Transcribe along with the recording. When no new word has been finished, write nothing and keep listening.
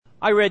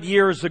I read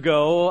years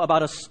ago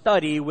about a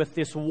study with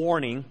this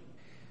warning: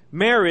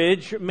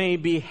 marriage may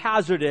be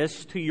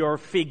hazardous to your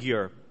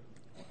figure.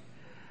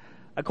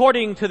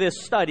 According to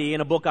this study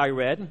in a book I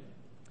read,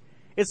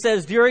 it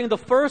says during the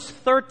first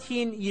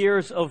 13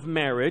 years of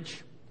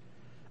marriage,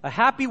 a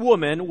happy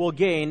woman will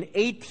gain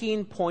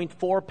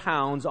 18.4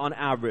 pounds on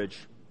average,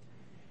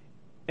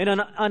 and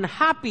an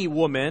unhappy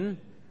woman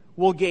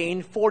will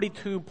gain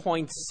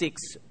 42.6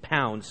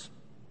 pounds.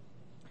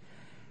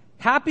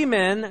 Happy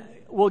men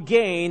will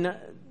gain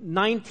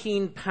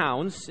 19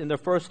 pounds in their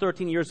first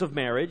 13 years of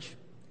marriage,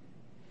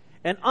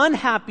 and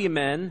unhappy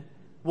men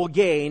will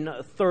gain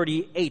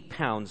 38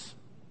 pounds.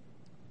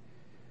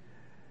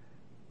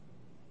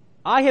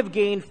 I have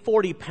gained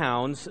 40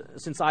 pounds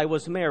since I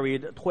was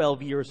married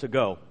 12 years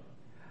ago.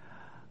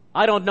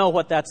 I don't know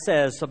what that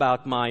says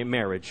about my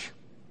marriage.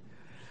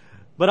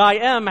 But I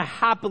am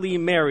happily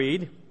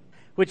married,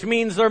 which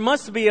means there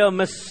must be a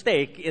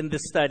mistake in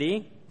this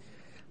study.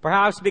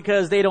 Perhaps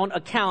because they don't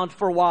account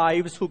for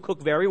wives who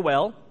cook very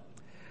well.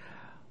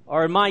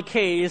 Or in my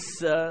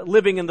case,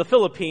 living in the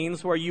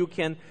Philippines, where you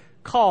can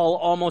call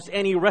almost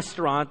any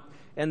restaurant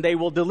and they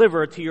will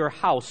deliver to your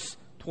house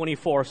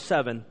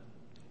 24/7.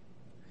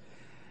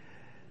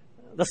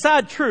 The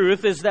sad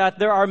truth is that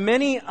there are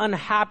many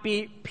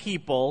unhappy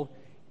people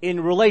in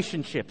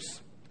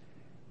relationships,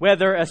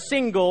 whether as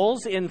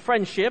singles in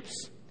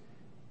friendships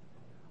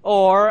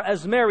or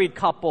as married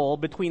couple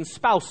between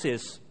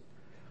spouses,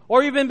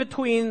 or even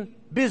between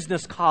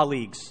business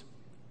colleagues.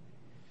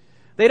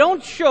 They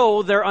don't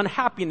show their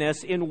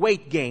unhappiness in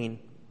weight gain,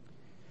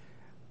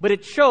 but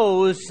it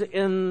shows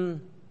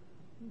in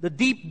the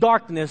deep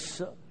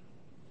darkness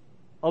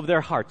of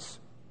their hearts.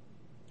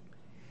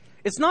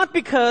 It's not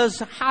because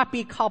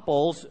happy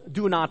couples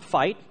do not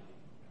fight.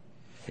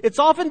 It's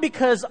often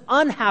because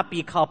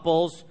unhappy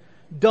couples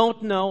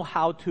don't know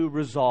how to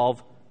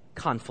resolve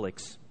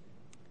conflicts.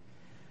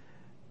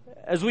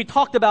 As we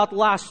talked about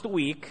last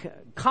week,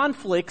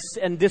 conflicts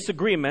and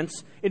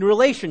disagreements in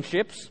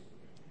relationships,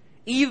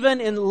 even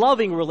in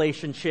loving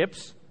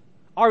relationships,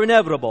 are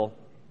inevitable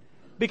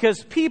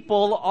because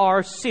people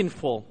are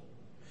sinful.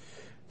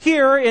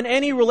 Here, in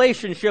any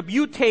relationship,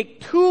 you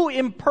take two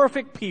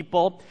imperfect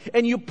people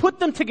and you put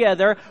them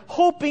together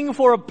hoping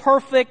for a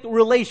perfect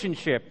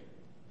relationship.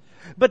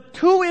 But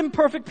two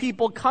imperfect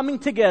people coming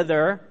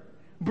together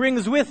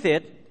brings with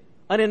it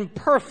an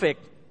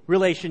imperfect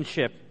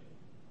relationship,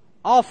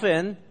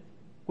 often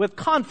with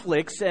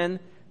conflicts and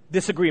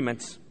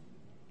disagreements.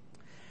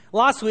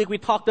 Last week we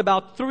talked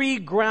about 3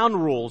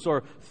 ground rules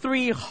or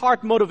 3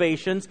 heart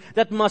motivations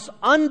that must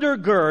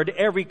undergird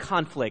every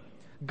conflict.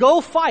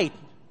 Go fight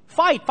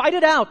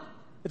it out.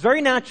 It's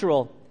very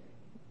natural,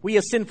 we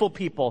as sinful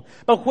people.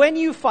 But when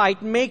you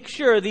fight, make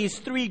sure these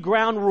 3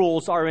 ground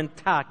rules are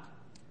intact.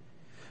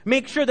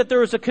 Make sure that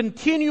there is a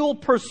continual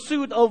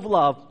pursuit of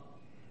love.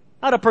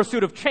 Not a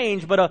pursuit of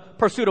change, but a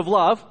pursuit of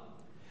love.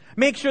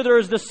 Make sure there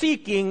is the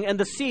seeking and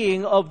the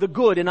seeing of the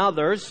good in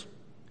others.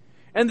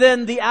 And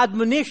then the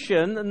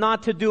admonition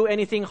not to do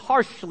anything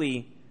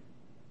harshly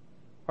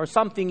or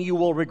something you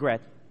will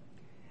regret.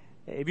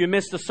 If you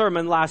missed the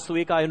sermon last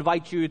week, I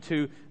invite you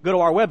to go to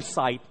our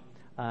website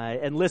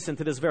and listen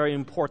to this very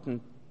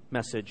important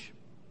message.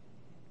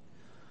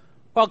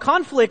 While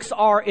conflicts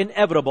are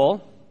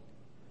inevitable,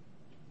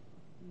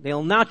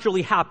 they'll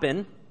naturally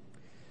happen.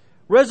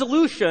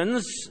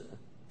 Resolutions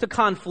to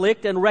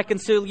conflict and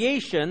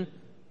reconciliation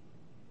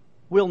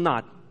will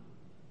not.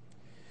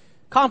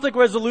 Conflict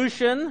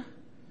resolution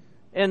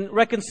and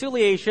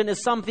reconciliation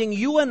is something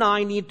you and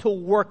I need to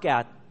work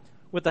at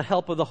with the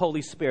help of the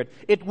Holy Spirit.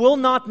 It will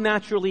not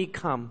naturally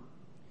come.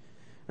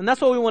 And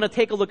that's what we want to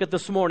take a look at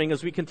this morning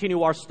as we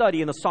continue our study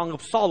in the Song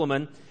of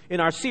Solomon in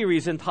our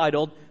series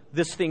entitled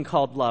This Thing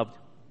Called Love.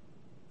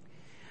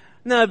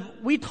 Now,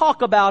 we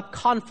talk about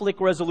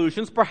conflict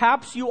resolutions.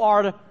 Perhaps you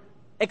are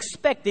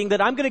expecting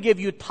that I'm going to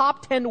give you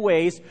top 10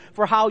 ways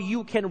for how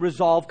you can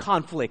resolve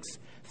conflicts.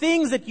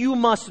 Things that you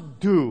must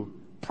do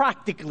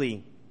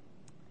practically.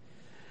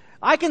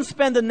 I can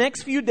spend the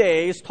next few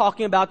days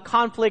talking about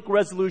conflict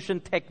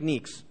resolution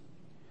techniques.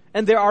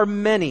 And there are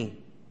many.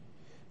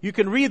 You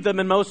can read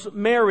them in most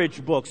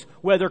marriage books,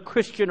 whether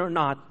Christian or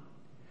not.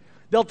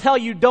 They'll tell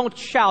you don't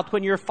shout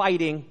when you're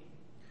fighting.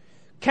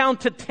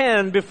 Count to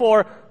 10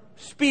 before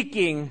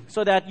speaking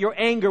so that your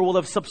anger will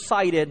have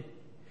subsided.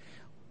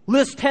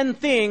 List 10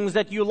 things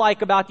that you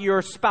like about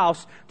your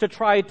spouse to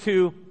try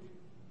to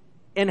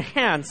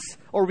enhance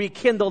or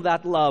rekindle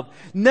that love.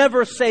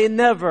 Never say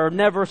never.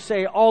 Never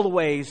say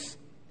always.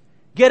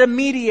 Get a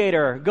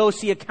mediator. Go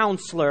see a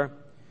counselor.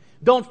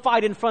 Don't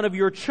fight in front of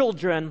your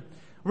children.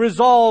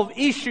 Resolve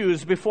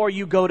issues before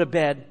you go to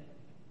bed.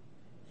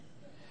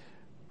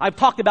 I've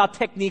talked about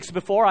techniques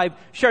before. I've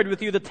shared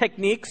with you the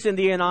techniques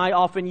Cindy and I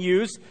often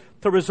use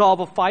to resolve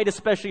a fight,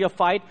 especially a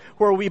fight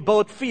where we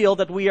both feel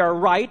that we are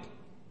right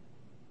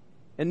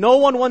and no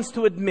one wants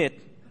to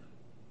admit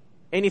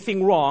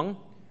anything wrong.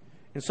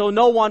 And so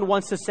no one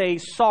wants to say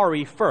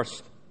sorry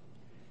first.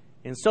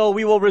 And so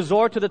we will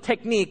resort to the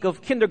technique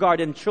of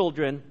kindergarten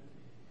children.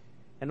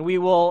 And we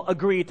will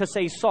agree to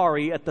say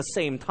sorry at the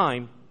same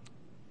time.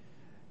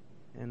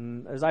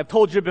 And as I've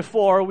told you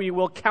before, we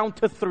will count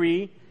to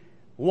 3.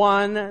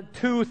 1,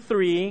 2,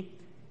 3,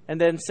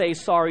 and then say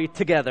sorry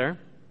together.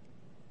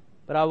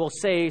 But I will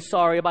say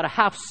sorry about a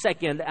half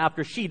second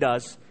after she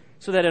does,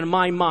 so that in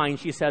my mind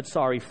she said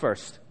sorry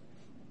first.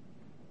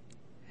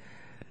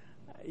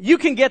 You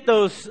can get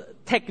those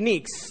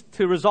techniques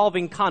to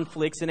resolving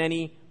conflicts in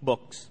any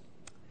books.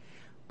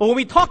 But when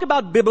we talk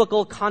about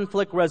biblical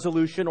conflict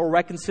resolution or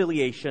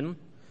reconciliation,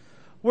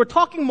 we're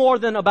talking more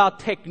than about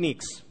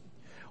techniques.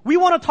 We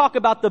want to talk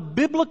about the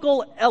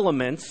biblical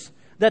elements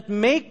that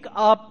make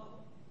up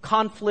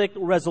conflict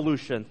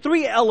resolution.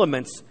 3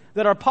 elements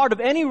that are part of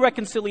any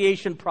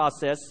reconciliation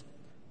process.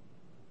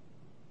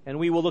 And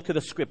we will look to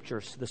the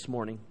scriptures this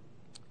morning.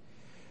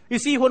 You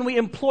see, when we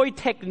employ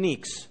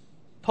techniques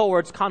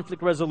towards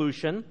conflict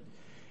resolution,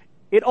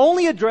 it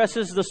only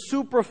addresses the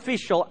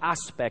superficial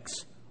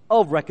aspects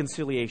of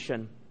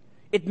reconciliation.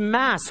 It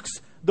masks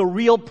the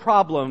real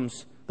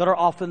problems that are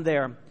often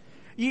there.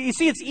 You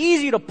see, it's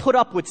easy to put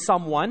up with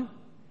someone.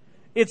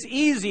 It's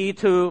easy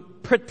to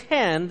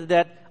pretend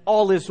that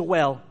all is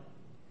well.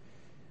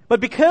 But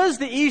because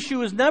the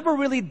issue is never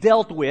really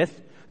dealt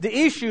with, the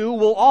issue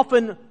will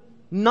often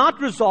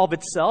not resolve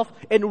itself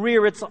and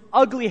rear its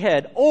ugly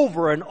head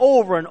over and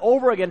over and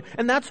over again.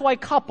 And that's why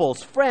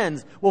couples,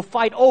 friends, will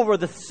fight over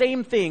the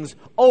same things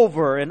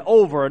over and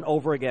over and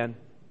over again.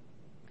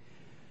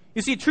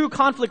 You see, true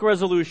conflict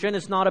resolution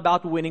is not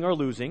about winning or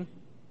losing.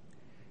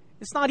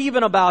 It's not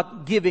even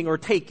about giving or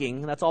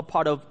taking. That's all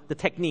part of the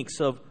techniques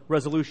of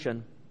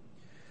resolution.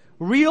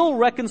 Real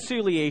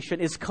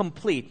reconciliation is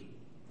complete.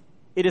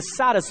 It is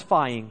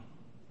satisfying.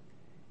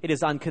 It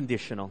is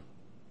unconditional.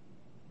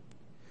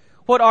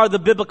 What are the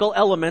biblical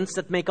elements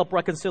that make up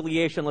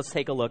reconciliation? Let's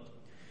take a look.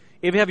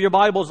 If you have your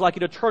Bibles, I'd like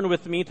you to turn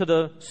with me to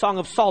the Song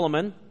of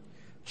Solomon,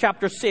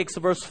 chapter 6,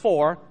 verse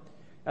 4,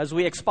 as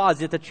we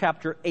exposit to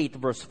chapter 8,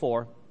 verse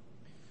 4.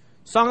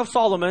 Song of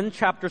Solomon,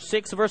 chapter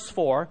 6, verse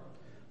 4,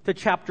 to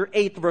chapter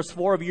 8, verse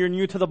 4. If you're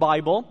new to the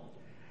Bible,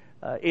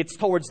 it's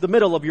towards the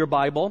middle of your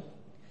Bible.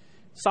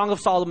 Song of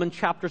Solomon,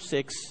 chapter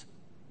 6,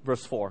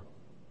 verse 4.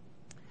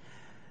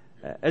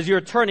 As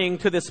you're turning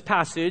to this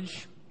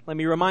passage, let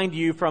me remind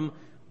you from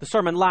the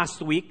sermon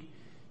last week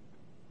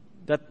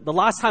that the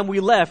last time we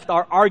left,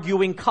 our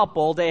arguing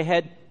couple, they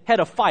had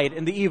a fight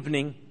in the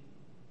evening.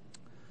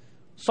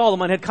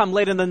 Solomon had come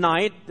late in the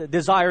night,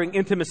 desiring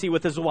intimacy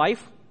with his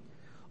wife,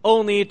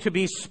 only to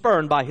be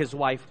spurned by his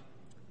wife.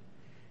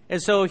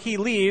 And so he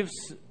leaves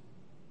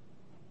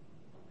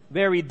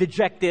very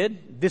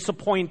dejected,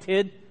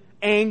 disappointed,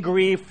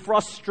 angry,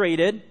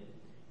 frustrated,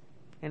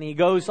 and he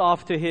goes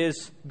off to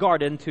his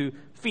garden to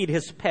feed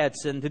his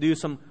pets and to do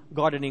some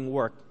gardening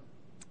work.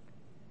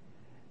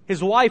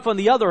 His wife, on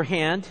the other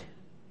hand,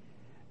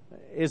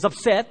 is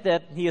upset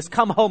that he has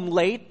come home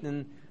late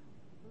and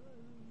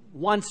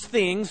wants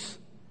things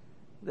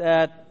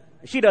that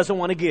she doesn't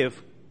want to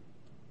give.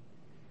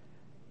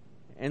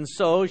 And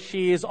so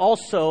she is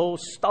also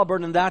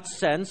stubborn in that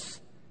sense,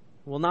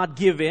 will not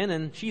give in,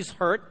 and she's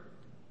hurt.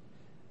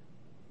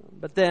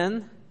 But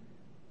then,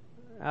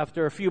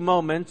 after a few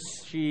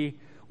moments, she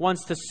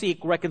wants to seek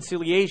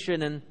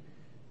reconciliation, and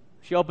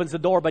she opens the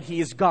door, but he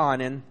is gone,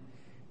 and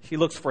she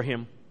looks for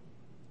him,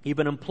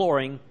 even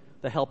imploring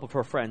the help of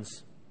her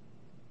friends.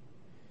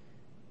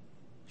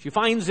 She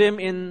finds him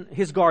in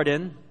his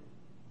garden,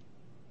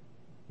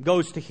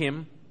 goes to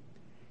him,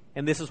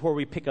 and this is where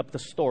we pick up the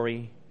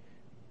story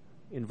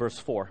in verse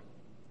 4.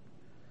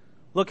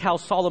 Look how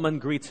Solomon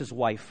greets his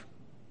wife.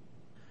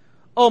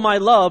 "Oh, my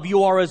love,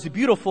 you are as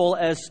beautiful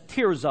as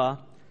Tirzah,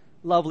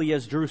 lovely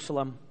as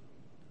Jerusalem,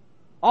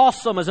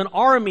 awesome as an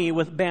army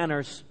with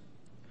banners.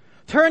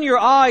 Turn your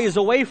eyes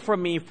away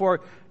from me,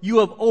 for you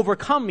have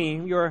overcome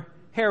me. Your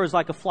hair is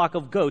like a flock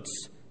of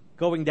goats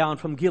going down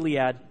from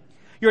Gilead.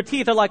 Your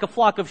teeth are like a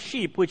flock of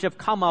sheep which have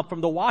come up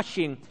from the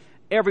washing.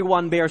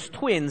 Everyone bears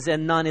twins,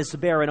 and none is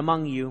barren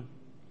among you.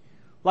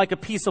 Like a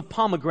piece of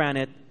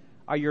pomegranate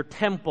are your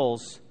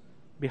temples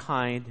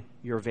behind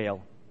your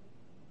veil."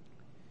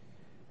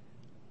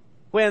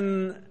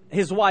 When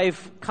his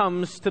wife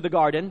comes to the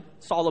garden,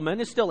 Solomon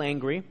is still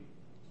angry,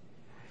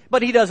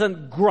 but he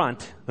doesn't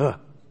grunt. Ugh.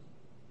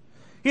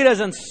 He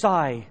doesn't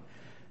sigh.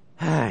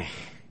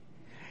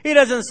 He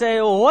doesn't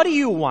say, "What do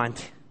you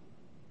want?"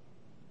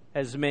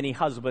 as many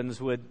husbands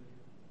would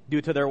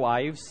do to their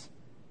wives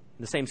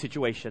in the same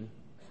situation.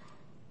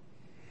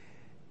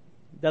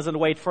 He doesn't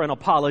wait for an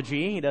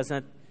apology. He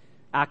doesn't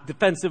act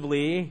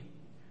defensively,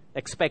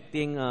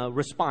 expecting a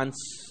response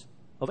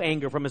of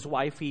anger from his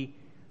wife. He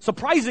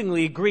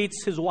surprisingly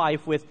greets his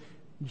wife with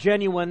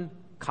genuine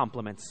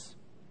compliments.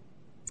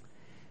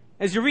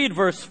 As you read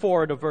verse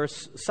 4 to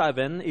verse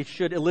 7, it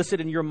should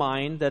elicit in your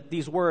mind that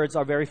these words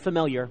are very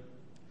familiar,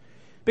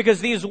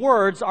 because these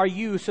words are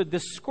used to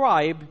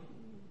describe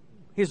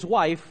his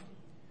wife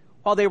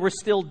while they were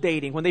still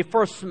dating, when they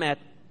first met.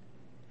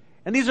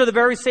 And these are the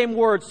very same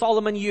words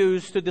Solomon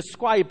used to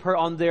describe her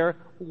on their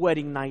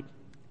wedding night.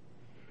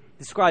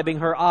 describing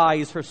her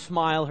eyes, her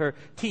smile, her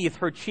teeth,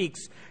 her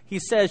cheeks. He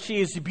says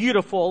she is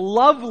beautiful,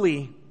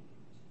 lovely.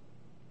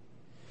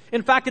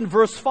 In fact, in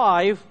verse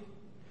 5,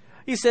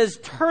 he says,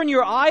 turn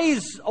your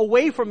eyes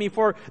away from me,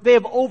 for they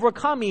have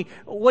overcome me.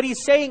 What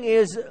he's saying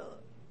is,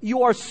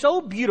 you are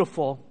so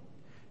beautiful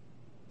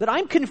that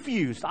I'm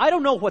confused. I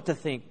don't know what to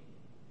think.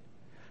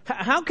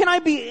 How can I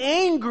be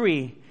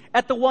angry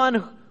at the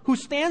one who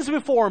stands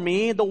before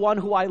me, the one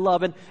who I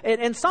love?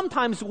 And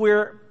sometimes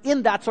we're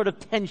in that sort of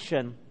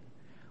tension.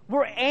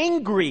 We're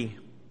angry.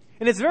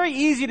 And it's very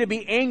easy to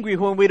be angry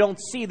when we don't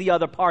see the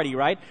other party,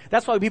 right?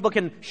 That's why people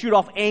can shoot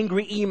off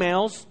angry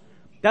emails.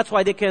 That's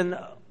why they can,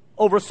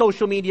 over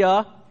social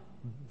media,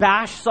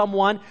 bash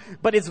someone.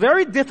 But it's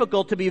very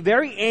difficult to be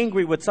very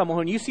angry with someone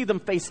when you see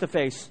them face to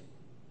face.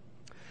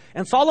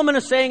 And Solomon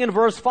is saying in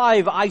verse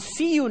 5, I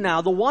see you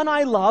now, the one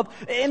I love,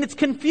 and it's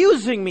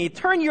confusing me.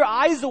 Turn your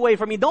eyes away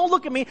from me. Don't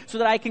look at me so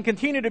that I can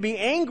continue to be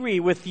angry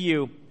with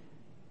you.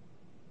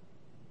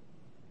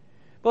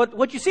 But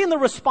what you see in the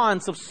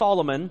response of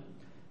Solomon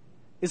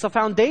is a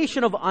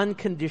foundation of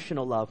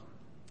unconditional love.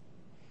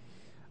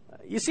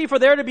 You see, for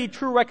there to be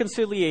true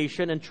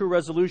reconciliation and true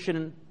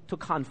resolution to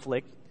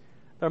conflict,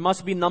 there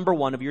must be number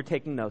one, if you're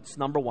taking notes,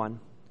 number one,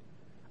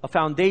 a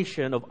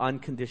foundation of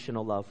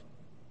unconditional love.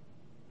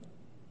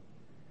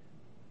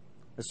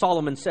 As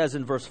Solomon says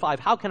in verse 5,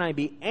 how can I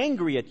be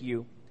angry at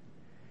you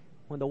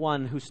when the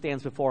one who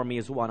stands before me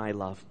is one I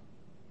love?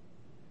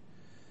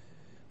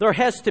 There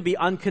has to be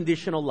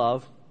unconditional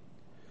love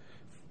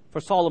for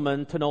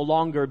Solomon to no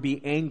longer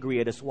be angry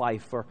at his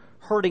wife for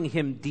hurting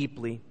him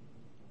deeply.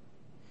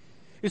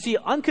 You see,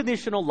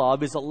 unconditional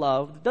love is a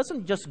love that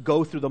doesn't just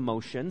go through the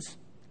motions.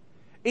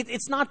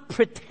 It's not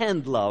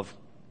pretend love.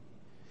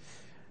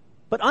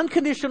 But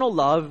unconditional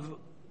love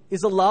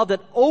is a love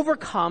that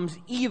overcomes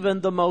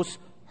even the most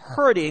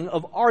hurting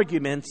of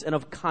arguments and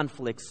of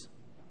conflicts.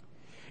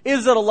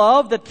 Is it a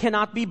love that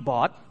cannot be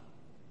bought?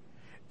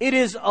 It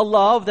is a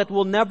love that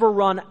will never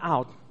run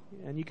out.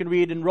 And you can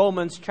read in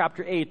Romans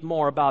chapter 8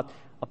 more about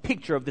a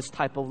picture of this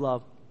type of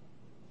love.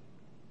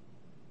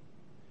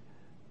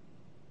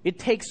 It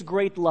takes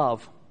great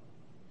love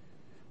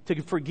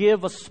to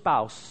forgive a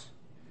spouse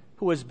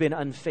who has been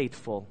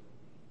unfaithful.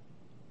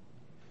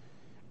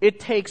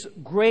 It takes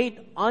great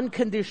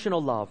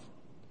unconditional love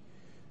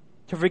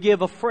to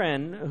forgive a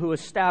friend who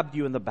has stabbed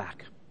you in the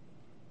back.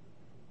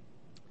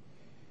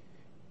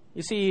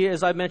 You see,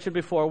 as I mentioned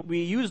before,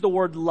 we use the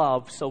word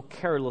love so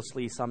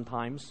carelessly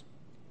sometimes.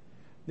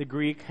 The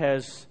Greek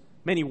has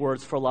many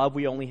words for love.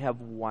 We only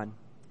have one.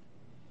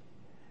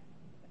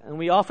 And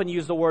we often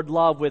use the word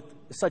love with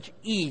such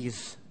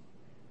ease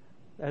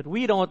that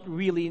we don't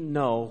really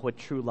know what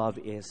true love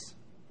is.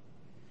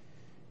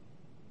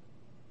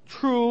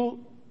 True,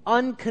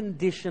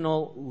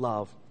 unconditional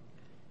love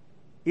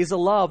is a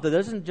love that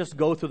doesn't just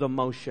go through the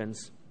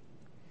motions.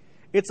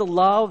 It's a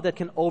love that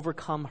can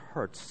overcome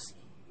hurts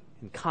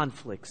and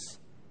conflicts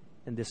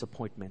and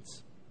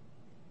disappointments.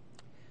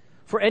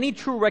 For any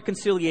true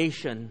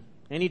reconciliation,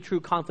 any true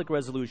conflict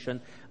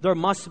resolution, there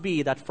must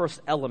be that first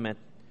element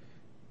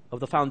of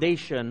the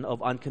foundation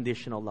of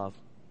unconditional love.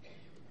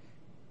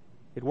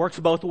 It works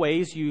both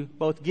ways. You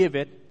both give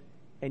it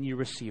and you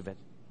receive it.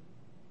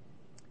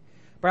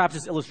 Perhaps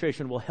this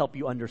illustration will help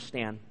you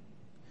understand.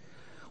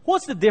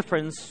 What's the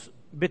difference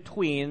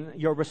between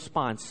your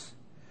response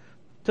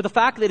to the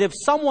fact that if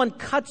someone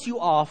cuts you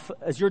off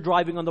as you're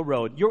driving on the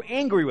road, you're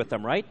angry with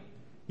them, right?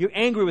 You're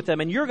angry with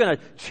them and you're going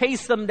to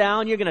chase them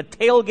down. You're going to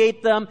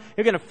tailgate them.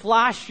 You're going to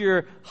flash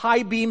your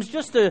high beams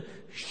just to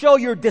show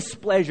your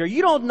displeasure.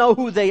 You don't know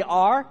who they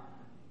are,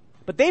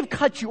 but they've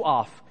cut you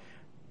off.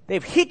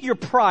 They've hit your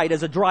pride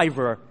as a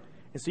driver,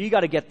 and so you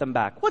got to get them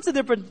back. What's the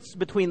difference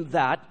between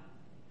that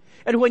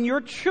and when your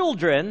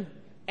children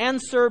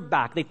answer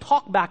back? They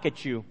talk back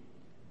at you.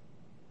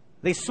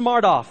 They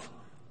smart off.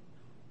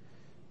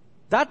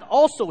 That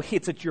also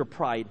hits at your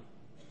pride.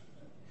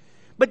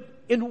 But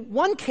in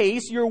one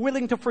case, you're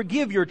willing to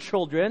forgive your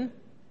children,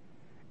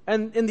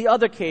 and in the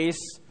other case,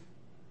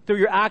 through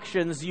your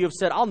actions, you have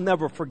said, I'll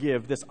never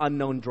forgive this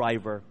unknown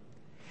driver.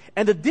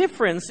 And the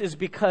difference is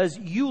because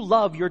you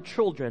love your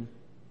children.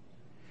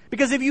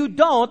 Because if you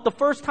don't, the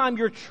first time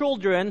your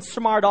children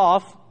smart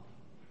off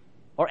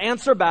or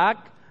answer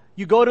back,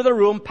 you go to the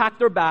room, pack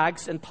their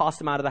bags, and toss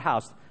them out of the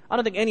house. I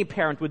don't think any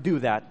parent would do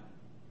that.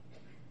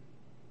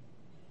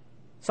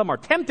 Some are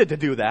tempted to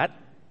do that,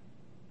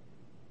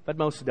 but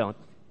most don't.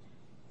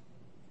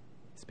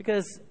 It's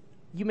because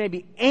you may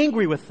be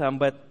angry with them,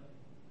 but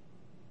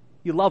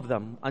you love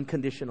them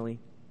unconditionally.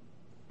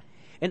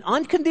 And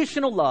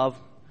unconditional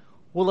love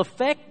will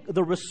affect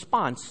the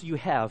response you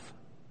have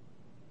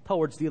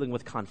towards dealing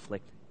with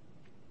conflict.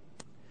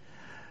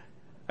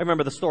 I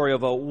remember the story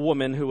of a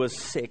woman who was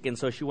sick, and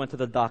so she went to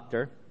the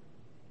doctor.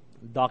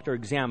 The doctor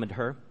examined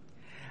her,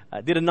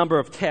 did a number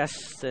of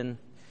tests, and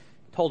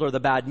told her the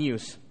bad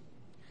news.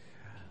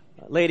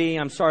 Lady,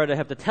 I'm sorry to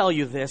have to tell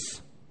you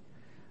this,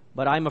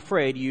 but I'm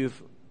afraid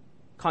you've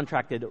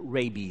contracted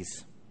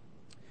rabies.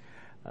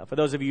 For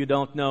those of you who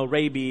don't know,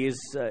 rabies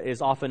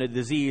is often a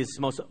disease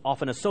most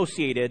often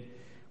associated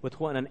with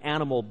when an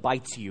animal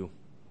bites you.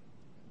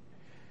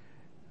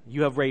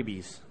 You have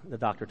rabies, the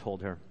doctor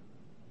told her.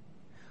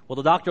 Well,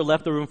 the doctor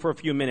left the room for a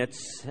few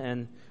minutes,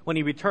 and when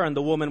he returned,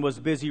 the woman was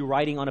busy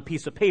writing on a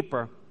piece of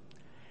paper.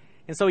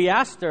 And so he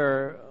asked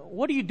her,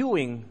 "What are you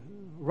doing?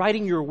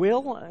 Writing your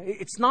will?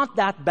 It's not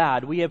that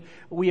bad. We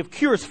have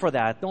cures for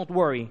that. Don't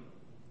worry.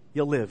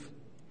 You'll live."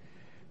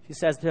 She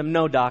says to him,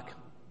 "No, doc,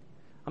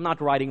 I'm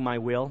not writing my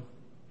will.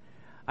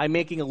 I'm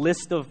making a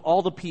list of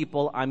all the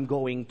people I'm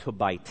going to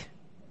bite."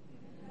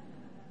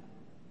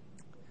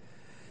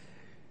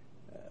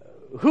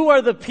 Who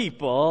are the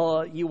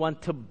people you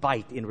want to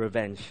bite in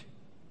revenge?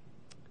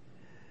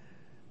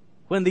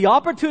 When the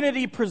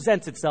opportunity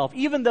presents itself,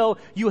 even though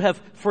you have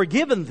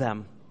forgiven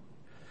them,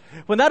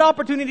 when that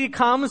opportunity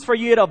comes for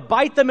you to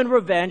bite them in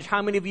revenge,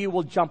 how many of you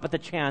will jump at the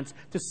chance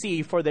to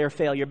see for their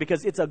failure?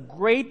 Because it's a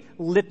great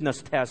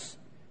litmus test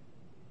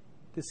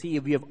to see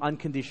if you have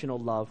unconditional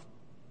love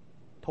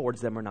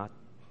towards them or not.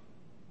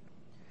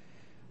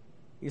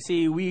 You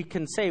see, we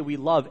can say we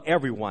love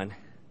everyone,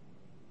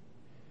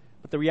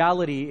 but the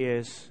reality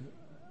is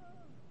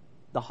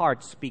the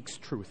heart speaks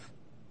truth.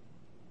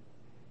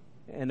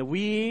 And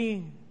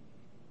we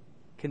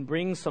can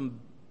bring some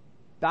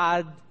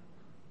bad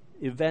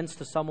events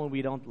to someone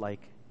we don't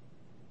like.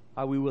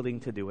 Are we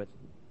willing to do it?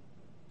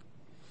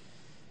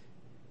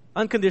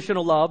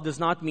 Unconditional love does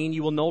not mean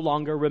you will no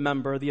longer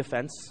remember the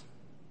offense.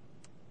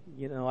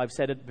 You know, I've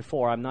said it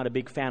before, I'm not a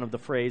big fan of the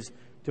phrase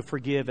to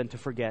forgive and to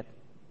forget.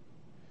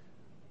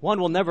 One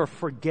will never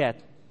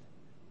forget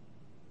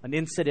an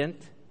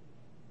incident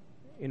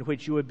in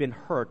which you have been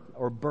hurt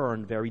or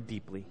burned very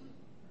deeply.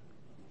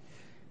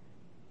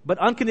 But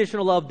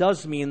unconditional love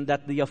does mean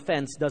that the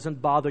offense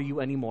doesn't bother you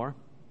anymore.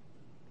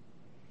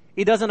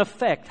 It doesn't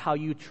affect how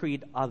you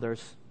treat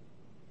others,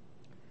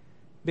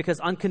 because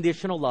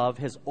unconditional love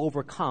has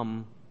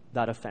overcome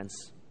that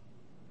offense.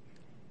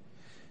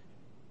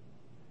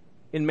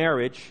 In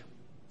marriage,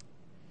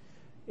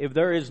 if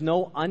there is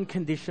no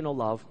unconditional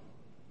love,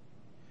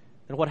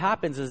 then what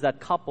happens is that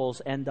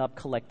couples end up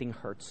collecting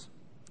hurts.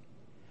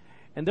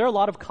 And there are a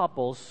lot of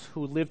couples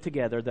who live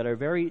together that are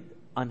very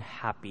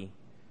unhappy.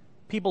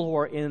 People who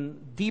are in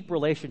deep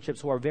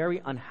relationships who are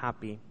very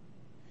unhappy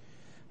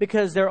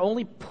because they're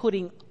only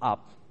putting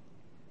up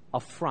a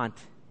front.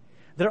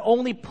 They're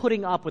only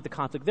putting up with the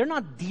conflict. They're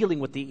not dealing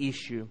with the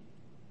issue.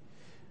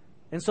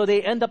 And so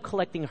they end up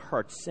collecting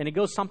hurts. And it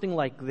goes something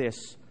like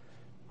this: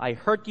 I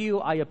hurt you,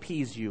 I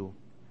appease you.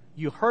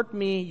 You hurt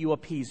me, you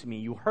appease me.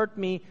 You hurt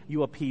me,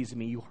 you appease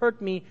me. You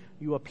hurt me,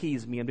 you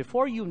appease me. And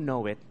before you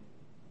know it,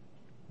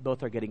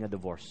 both are getting a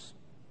divorce.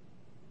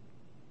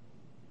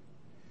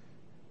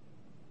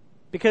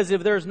 Because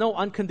if there's no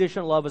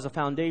unconditional love as a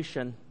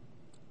foundation,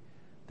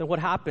 then what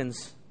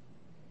happens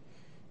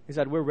is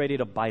that we're ready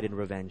to bite in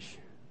revenge.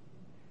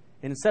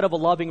 And instead of a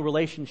loving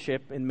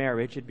relationship in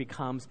marriage, it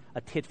becomes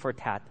a tit for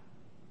tat.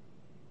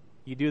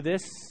 You do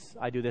this,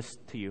 I do this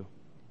to you.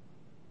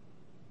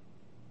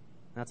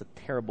 That's a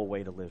terrible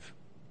way to live.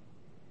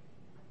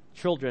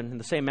 Children, in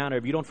the same manner,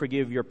 if you don't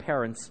forgive your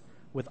parents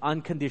with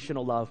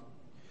unconditional love,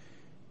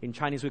 in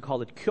Chinese we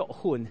call it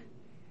kyo-hun,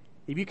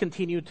 if you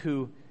continue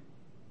to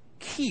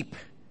keep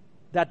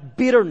that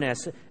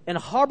bitterness and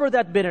harbor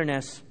that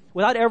bitterness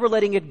without ever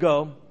letting it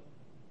go,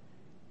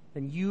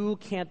 then you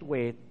can't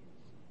wait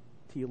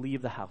till you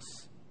leave the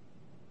house.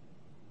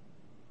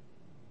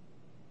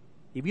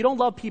 If you don't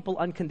love people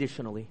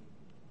unconditionally,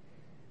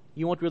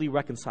 you won't really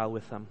reconcile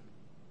with them,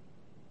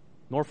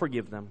 nor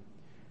forgive them.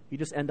 You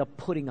just end up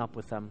putting up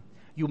with them.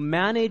 You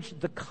manage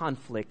the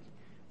conflict.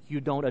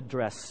 You don't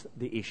address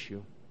the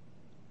issue.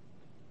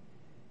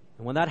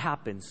 And when that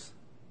happens,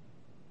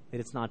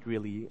 it's not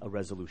really a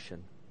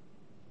resolution.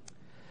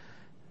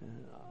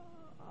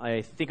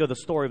 I think of the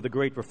story of the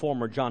great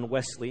reformer, John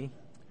Wesley.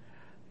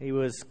 He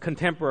was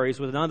contemporaries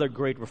with another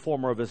great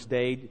reformer of his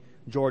day,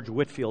 George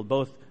Whitefield,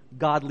 both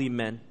godly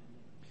men.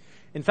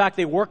 In fact,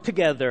 they worked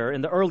together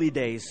in the early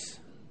days,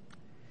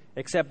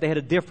 except they had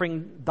a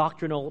differing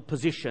doctrinal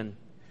position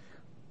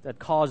that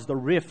caused a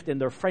rift in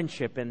their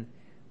friendship, and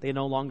they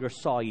no longer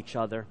saw each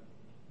other.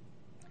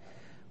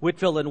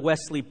 Whitefield and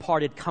Wesley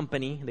parted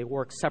company. They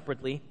worked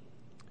separately.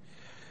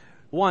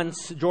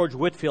 Once, George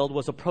Whitefield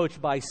was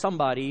approached by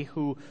somebody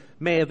who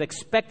may have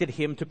expected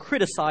him to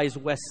criticize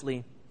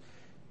Wesley.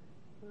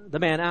 The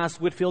man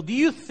asked Whitefield, "Do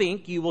you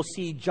think you will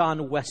see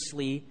John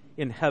Wesley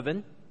in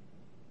heaven?"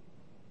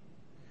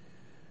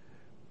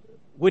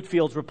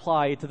 Whitefield's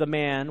reply to the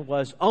man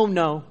was, "Oh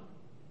no,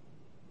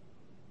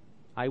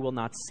 I will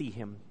not see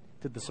him,"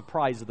 to the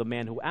surprise of the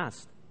man who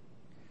asked.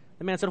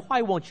 The man said,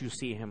 "Why won't you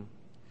see him?"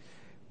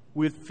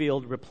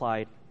 Whitefield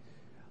replied,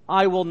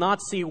 "I will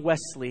not see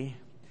Wesley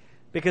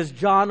because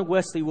John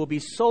Wesley will be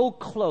so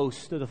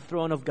close to the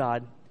throne of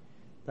God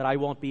that I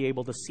won't be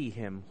able to see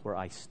him where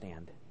I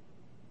stand."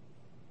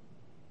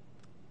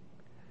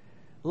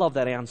 Love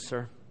that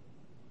answer.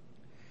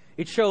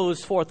 It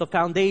shows forth the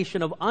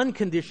foundation of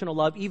unconditional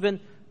love even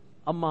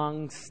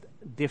amongst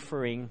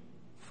differing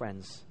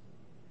friends.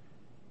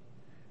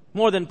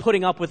 More than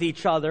putting up with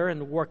each other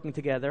and working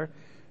together,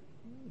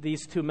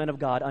 these two men of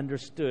God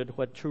understood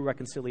what true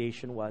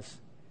reconciliation was.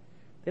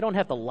 They don't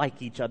have to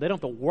like each other. They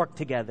don't have to work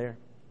together.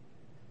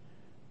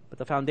 But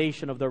the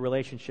foundation of their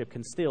relationship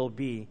can still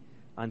be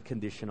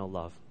unconditional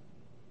love.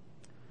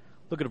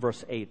 Look at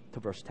verse 8 to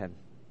verse 10.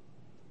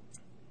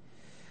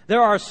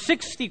 There are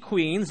 60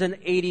 queens and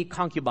 80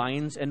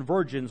 concubines and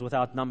virgins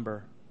without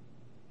number.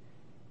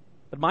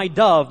 But my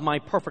dove, my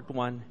perfect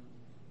one,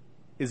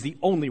 is the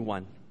only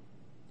one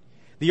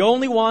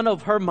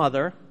of her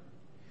mother,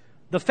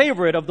 the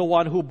favorite of the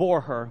one who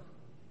bore her.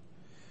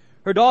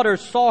 Her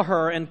daughters saw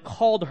her and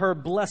called her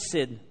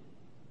blessed.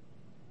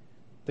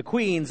 The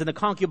queens and the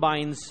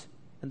concubines,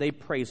 and they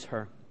praise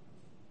her.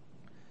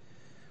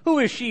 Who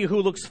is she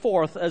who looks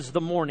forth as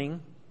the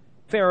morning,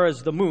 fair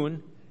as the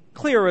moon,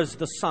 clear as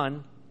the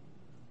sun,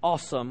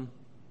 awesome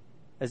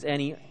as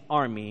any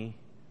army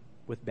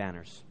with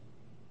banners?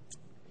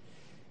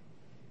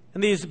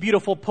 In these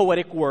beautiful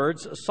poetic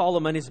words,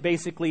 Solomon is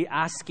basically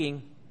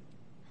asking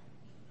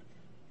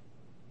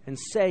and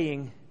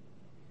saying,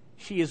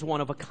 she is one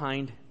of a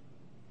kind.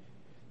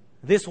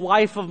 This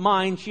wife of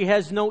mine, she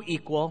has no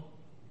equal.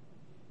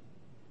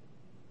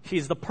 She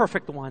is the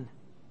perfect one,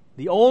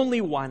 the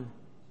only one,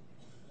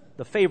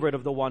 the favorite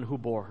of the one who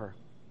bore her.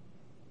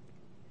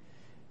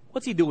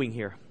 What's he doing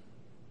here?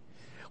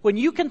 When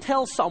you can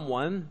tell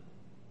someone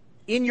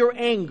in your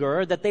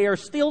anger that they are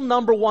still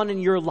number one in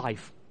your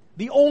life,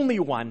 the only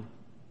one,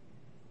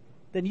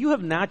 then you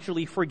have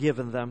naturally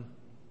forgiven them.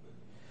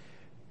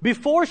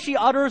 Before she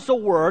utters a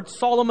word,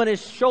 Solomon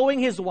is showing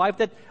his wife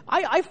that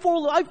I've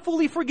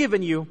fully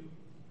forgiven you.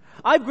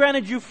 I've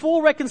granted you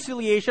full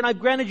reconciliation. I've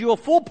granted you a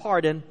full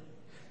pardon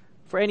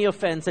for any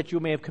offense that you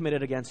may have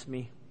committed against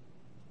me.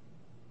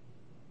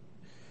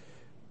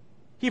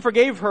 He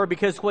forgave her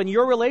because when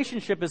your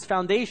relationship is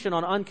foundation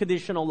on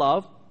unconditional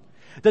love,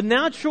 the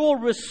natural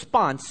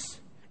response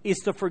is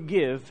to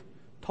forgive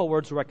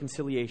towards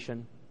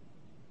reconciliation.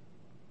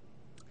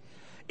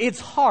 It's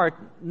hard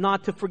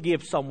not to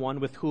forgive someone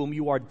with whom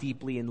you are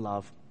deeply in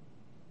love.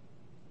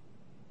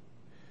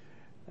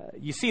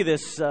 You see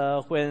this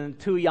when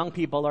two young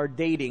people are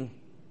dating.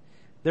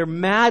 They're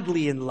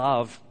madly in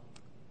love.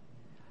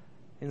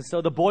 And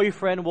so the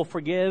boyfriend will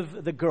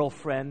forgive the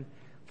girlfriend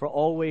for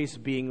always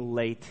being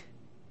late.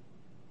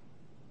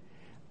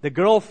 The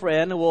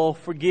girlfriend will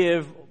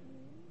forgive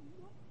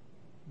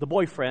the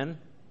boyfriend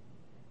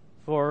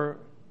for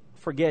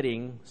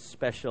forgetting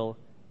special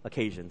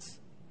occasions.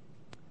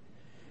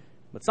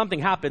 But something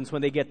happens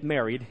when they get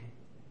married.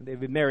 They've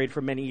been married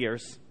for many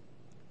years.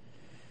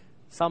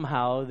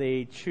 Somehow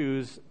they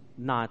choose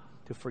not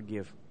to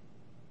forgive.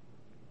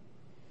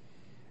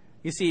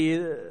 You see,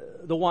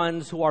 the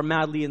ones who are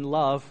madly in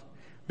love,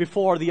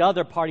 before the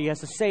other party has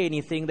to say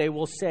anything, they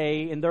will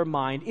say in their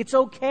mind, "It's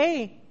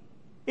okay.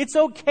 It's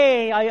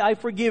okay. I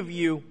forgive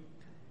you."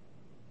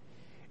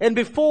 And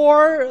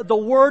before the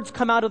words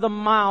come out of the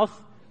mouth,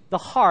 the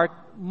heart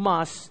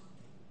must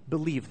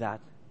believe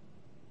that.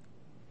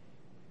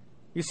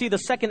 You see, the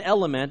second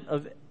element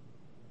of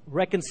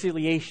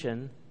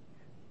reconciliation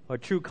or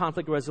true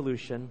conflict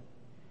resolution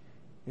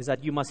is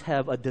that you must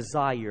have a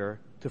desire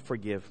to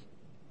forgive.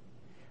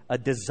 A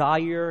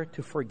desire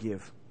to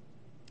forgive.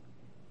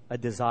 A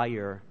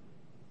desire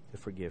to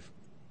forgive.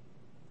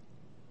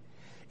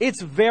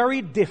 It's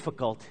very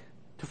difficult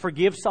to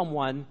forgive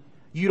someone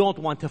you don't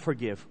want to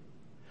forgive.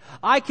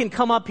 I can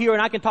come up here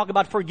and I can talk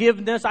about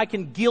forgiveness. I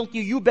can guilt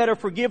you. You better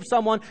forgive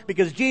someone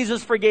because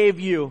Jesus forgave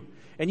you.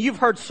 And you've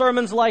heard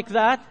sermons like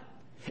that.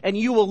 And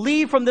you will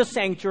leave from this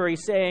sanctuary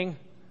saying,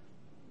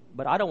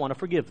 "But I don't want to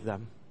forgive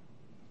them."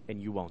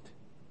 And you won't.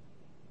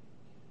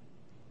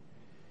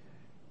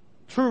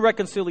 True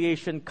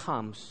reconciliation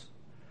comes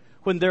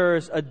when there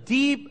is a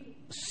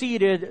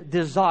deep-seated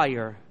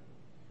desire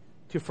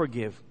to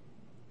forgive.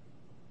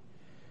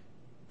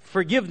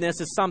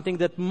 Forgiveness is something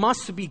that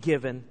must be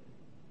given.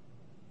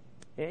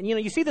 And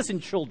you see this in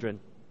children.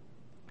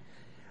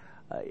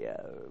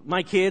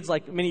 My kids,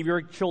 like many of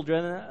your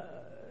children,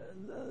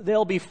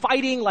 they'll be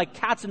fighting like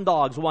cats and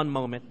dogs one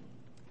moment.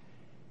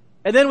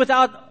 And then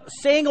without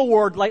saying a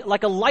word,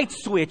 like a light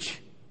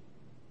switch,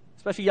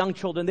 especially young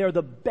children, they're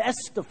the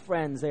best of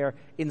friends. They are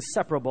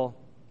inseparable.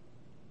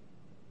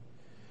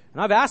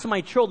 And I've asked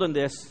my children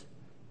this.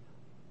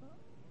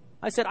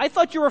 I said, "I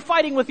thought you were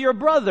fighting with your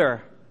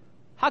brother.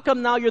 How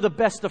come now you're the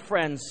best of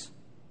friends?"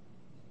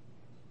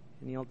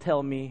 And he'll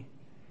tell me,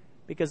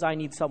 "Because I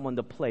need someone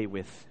to play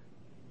with."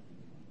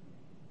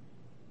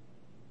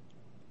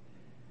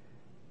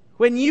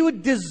 When you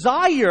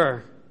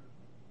desire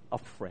a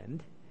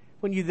friend,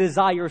 when you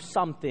desire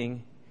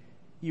something,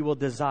 you will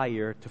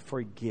desire to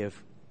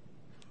forgive.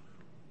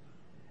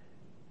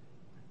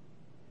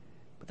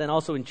 But then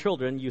also in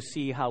children, you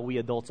see how we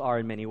adults are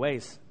in many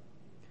ways.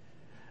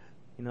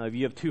 If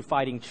you have two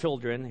fighting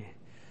children,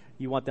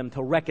 you want them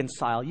to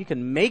reconcile. You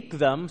can make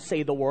them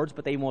say the words,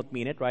 but they won't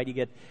mean it, right? You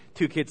get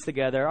two kids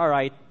together. "All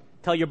right,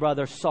 tell your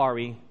brother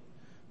sorry."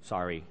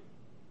 "Sorry."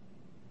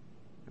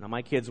 Now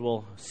my kids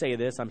will say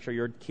this. I'm sure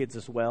your kids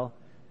as well.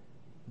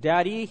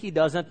 "Daddy, he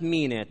doesn't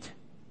mean it."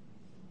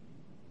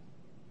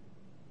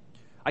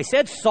 I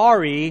said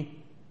sorry.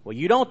 Well,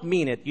 you don't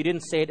mean it. You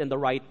didn't say it in the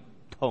right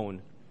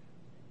tone.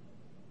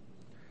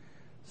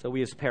 So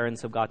we as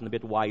parents have gotten a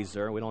bit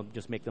wiser. We don't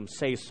just make them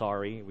say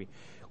sorry. We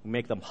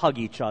make them hug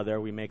each other.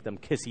 We make them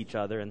kiss each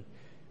other. And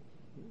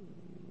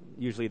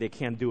usually they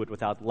can't do it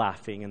without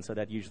laughing. And so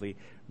that usually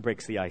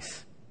breaks the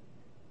ice.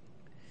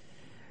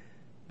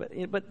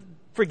 But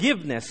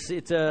forgiveness,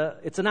 it's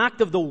an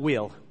act of the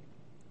will.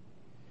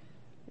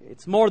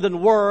 It's more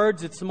than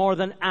words. It's more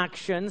than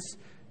actions.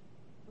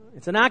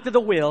 It's an act of the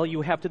will.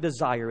 You have to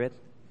desire it.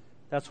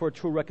 That's where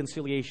true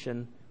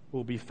reconciliation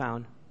will be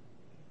found.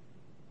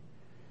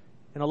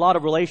 In a lot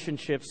of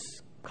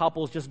relationships,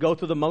 couples just go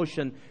through the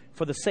motion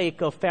for the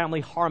sake of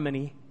family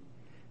harmony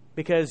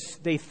because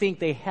they think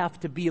they have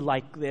to be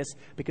like this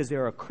because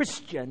they're a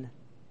Christian.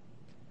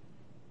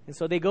 And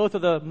so they go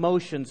through the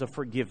motions of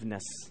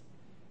forgiveness,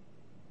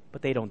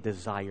 but they don't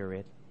desire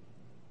it.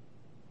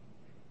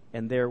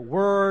 And their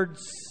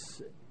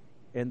words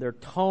and their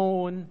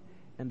tone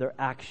and their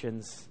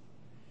actions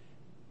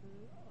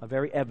are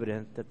very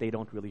evident that they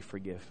don't really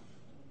forgive.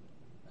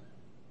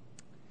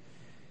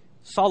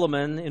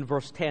 Solomon, in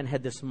verse 10,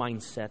 had this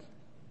mindset.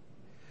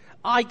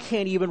 I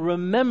can't even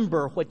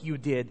remember what you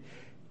did.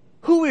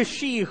 Who is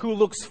she who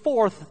looks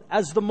forth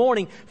as the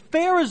morning,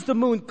 fair as the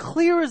moon,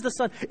 clear as the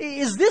sun?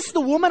 Is this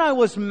the woman I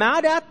was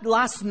mad at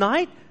last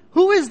night?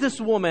 Who is this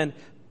woman?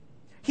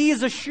 He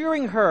is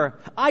assuring her,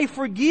 I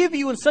forgive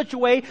you in such a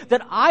way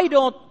that I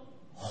don't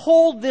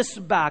hold this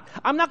back.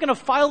 I'm not going to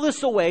file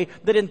this away,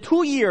 that in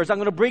 2 years I'm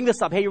going to bring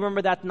this up. Hey, you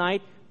remember that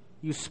night?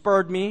 You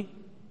spurred me.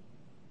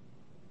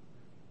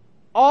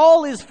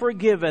 All is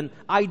forgiven.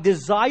 I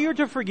desire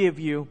to forgive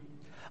you.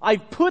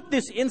 I've put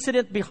this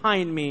incident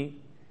behind me,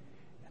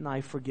 and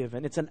I've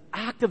forgiven. It's an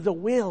act of the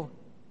will.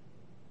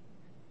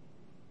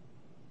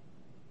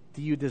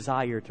 Do you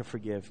desire to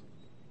forgive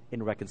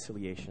in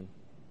reconciliation?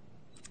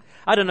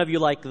 I don't know if you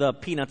like the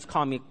Peanuts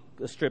comic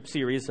strip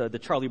series, the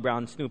Charlie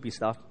Brown Snoopy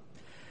stuff.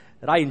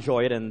 That I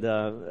enjoy it, and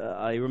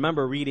I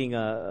remember reading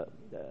a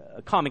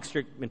comic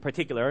strip in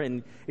particular.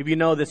 And if you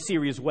know this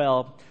series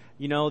well,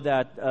 you know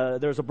that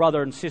there's a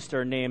brother and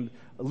sister named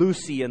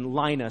Lucy and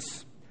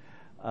Linus.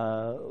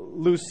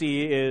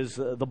 Lucy is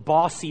the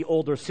bossy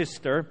older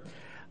sister.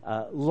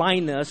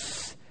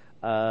 Linus,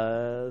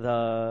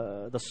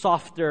 the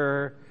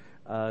softer,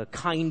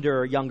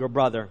 kinder younger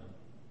brother.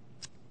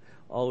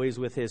 Always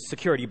with his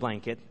security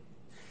blanket.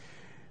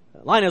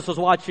 Linus was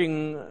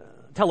watching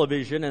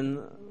television, and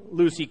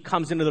Lucy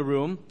comes into the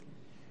room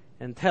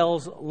and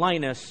tells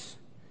Linus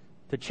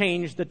to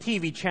change the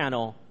TV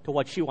channel to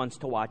what she wants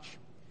to watch,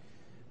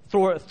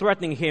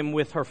 threatening him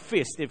with her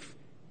fist if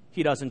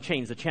he doesn't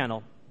change the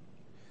channel.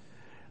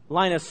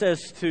 Linus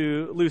says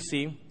to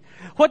Lucy,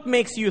 what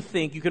makes you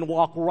think you can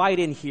walk right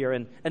in here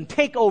and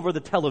take over the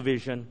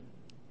television?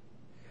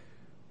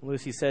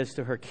 Lucy says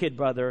to her kid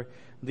brother,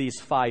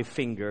 these 5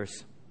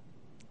 fingers.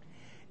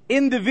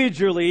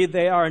 Individually,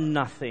 they are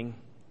nothing.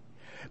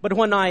 But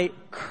when I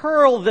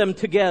curl them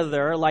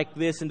together like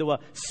this into a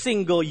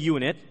single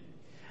unit,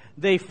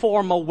 they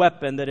form a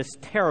weapon that is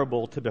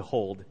terrible to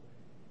behold.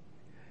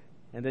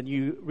 And then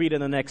you read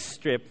in the next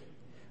strip,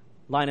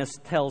 Linus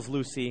tells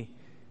Lucy,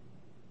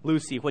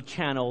 what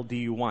channel do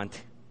you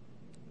want?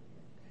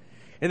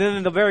 And then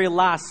in the very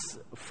last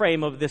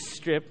frame of this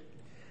strip,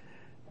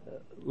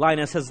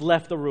 Linus has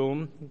left the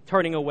room,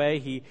 turning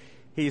away.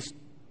 He's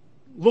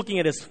looking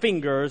at his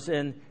fingers,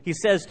 and he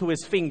says to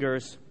his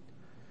fingers,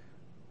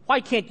 why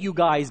can't you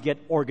guys get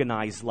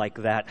organized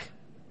like that?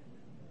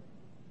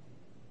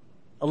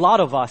 A lot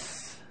of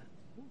us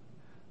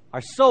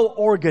are so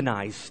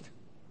organized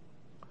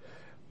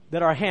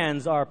that our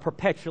hands are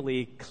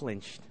perpetually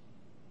clenched.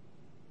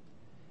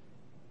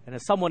 And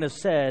as someone has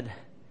said,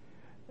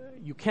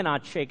 you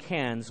cannot shake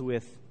hands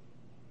with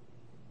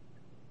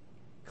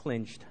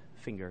clenched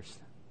fingers.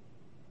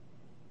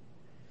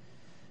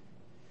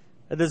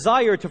 A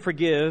desire to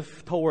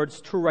forgive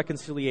towards true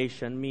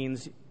reconciliation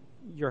means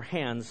your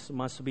hands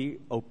must be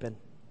open.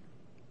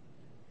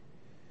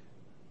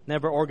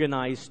 Never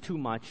organize too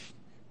much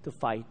to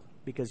fight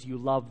because you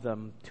love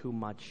them too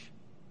much.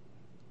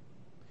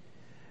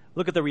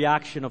 Look at the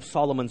reaction of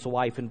Solomon's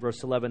wife in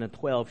verse 11 and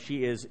 12.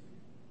 She is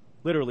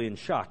literally in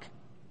shock.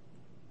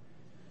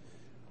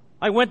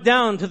 I went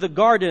down to the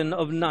garden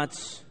of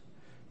nuts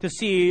to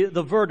see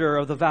the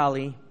verdure of the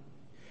valley,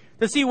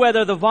 to see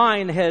whether the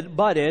vine had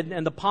budded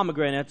and the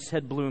pomegranates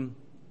had bloomed.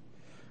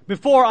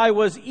 Before I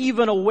was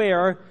even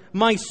aware,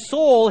 my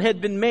soul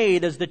had been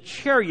made as the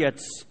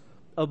chariots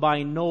of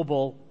my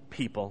noble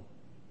people.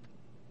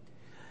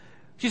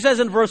 She says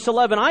in verse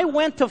 11, I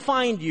went to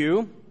find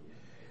you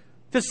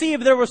to see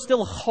if there was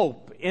still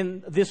hope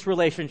in this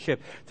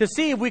relationship, to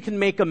see if we can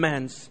make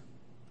amends.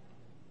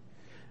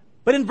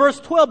 But in verse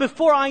 12,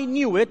 before I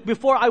knew it,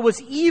 before I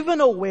was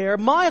even aware,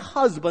 my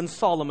husband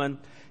Solomon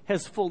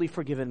has fully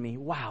forgiven me.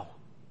 Wow.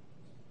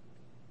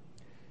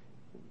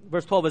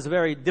 Verse 12 is a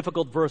very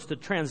difficult verse to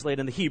translate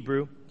in the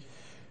Hebrew.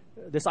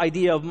 This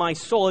idea of my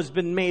soul has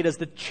been made as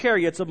the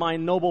chariots of my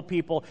noble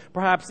people.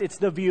 Perhaps it's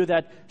the view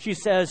that she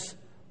says,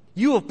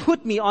 You have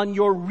put me on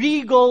your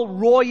regal,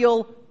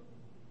 royal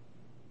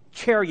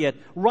chariot,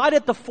 right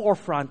at the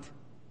forefront.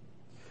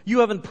 You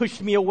haven't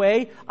pushed me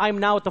away. I'm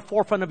now at the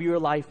forefront of your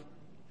life.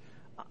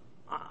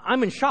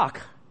 I'm in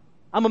shock.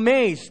 I'm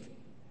amazed.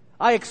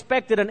 I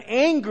expected an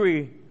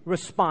angry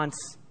response.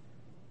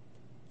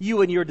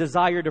 You and your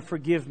desire to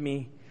forgive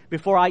me,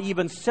 before I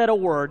even said a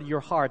word, your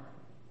heart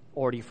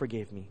already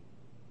forgave me.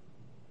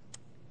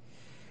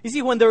 You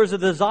see, when there is a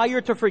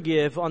desire to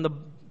forgive on the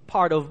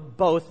part of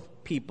both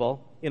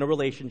people in a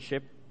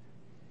relationship,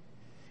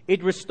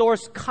 it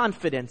restores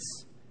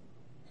confidence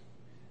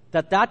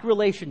that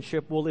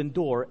relationship will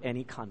endure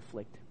any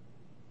conflict.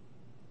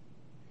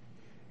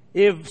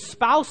 If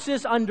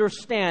spouses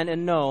understand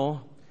and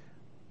know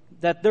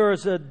that there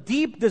is a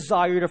deep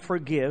desire to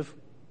forgive,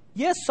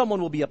 yes,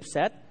 someone will be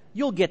upset.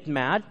 You'll get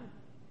mad.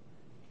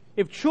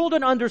 If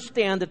children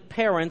understand that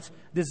parents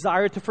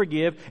desire to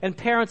forgive, and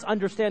parents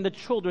understand that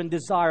children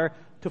desire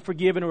to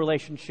forgive in a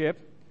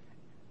relationship,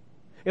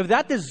 if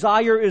that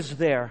desire is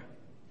there,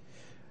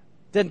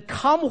 then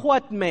come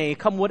what may,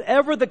 come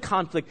whatever the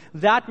conflict,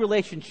 that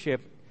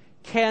relationship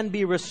can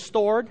be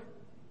restored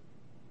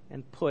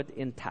and put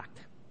intact.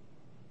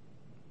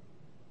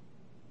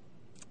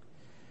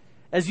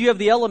 As you have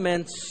the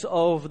elements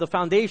of the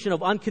foundation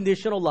of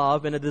unconditional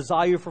love and a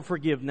desire for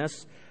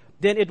forgiveness,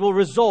 then it will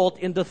result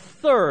in the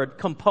third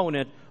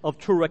component of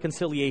true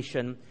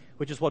reconciliation,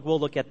 which is what we'll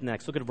look at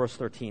next. Look at verse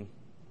 13.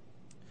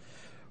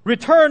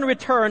 Return,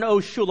 return, O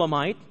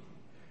Shulamite.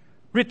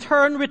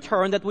 Return,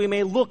 return, that we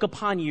may look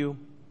upon you.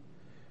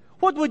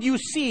 What would you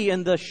see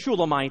in the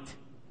Shulamite?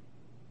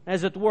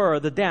 As it were,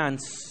 the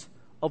dance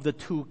of the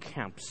two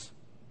camps.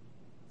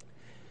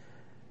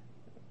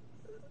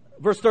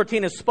 Verse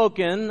 13 is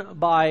spoken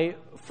by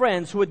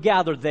friends who had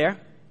gathered there.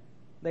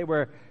 They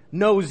were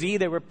nosy.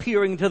 They were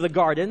peering into the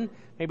garden.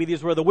 Maybe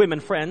these were the women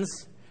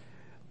friends.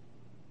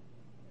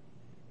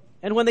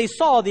 And when they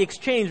saw the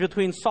exchange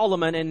between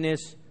Solomon and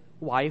his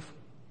wife,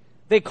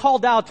 they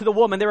called out to the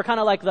woman. They were kind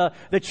of like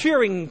the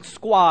cheering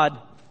squad.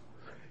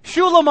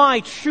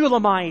 Shulamite,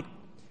 Shulamite.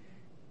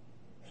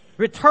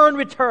 Return,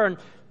 return,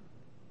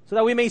 so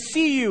that we may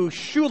see you,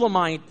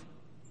 Shulamite.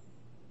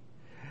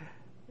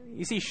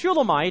 You see,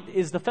 Shulamite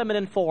is the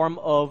feminine form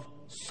of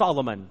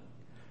Solomon.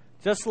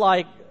 Just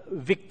like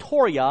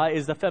Victoria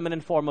is the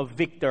feminine form of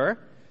Victor,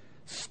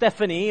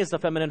 Stephanie is the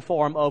feminine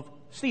form of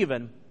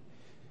Stephen.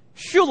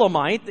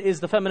 Shulamite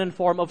is the feminine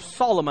form of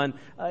Solomon.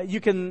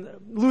 You can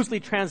loosely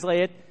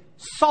translate it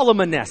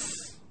Solomoness,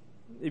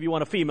 if you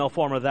want a female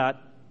form of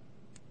that.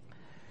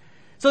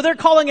 So they're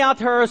calling out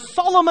to her,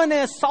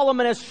 Solomoness,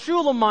 Solomoness,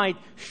 Shulamite,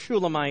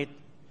 Shulamite.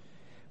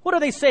 What are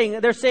they saying?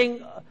 They're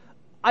saying,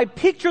 I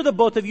picture the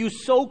both of you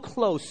so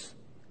close.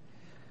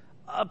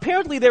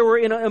 Apparently they were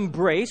in an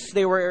embrace.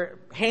 They were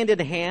hand in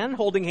hand,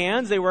 holding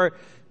hands. They were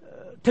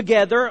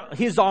together,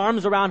 his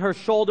arms around her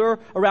shoulder,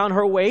 around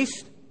her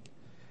waist.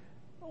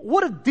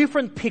 What a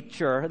different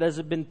picture that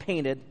has been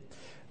painted.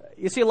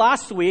 You see,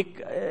 last week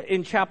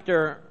in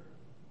chapter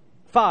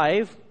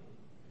 5,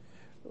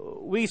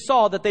 we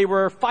saw that they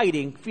were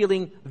fighting,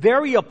 feeling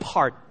very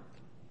apart.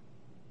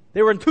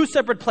 They were in two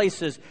separate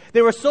places.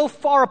 They were so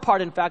far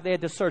apart, in fact, they had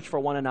to search for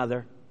one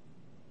another.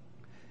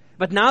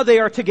 But now they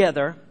are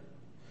together.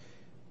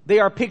 They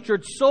are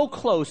pictured so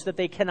close that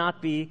they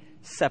cannot be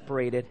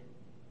separated.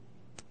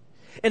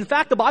 In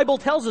fact, the Bible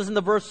tells us in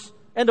the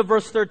end of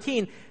verse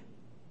 13,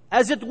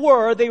 as it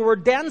were, they were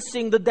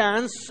dancing the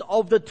dance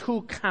of the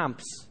two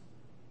camps.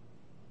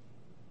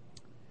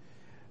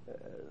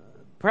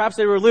 Perhaps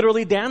they were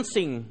literally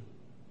dancing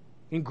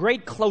in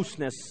great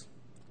closeness.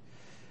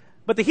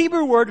 But the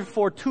Hebrew word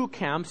for two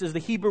camps is the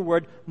Hebrew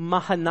word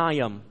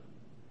Mahanayim.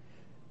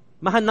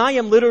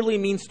 Mahanayim literally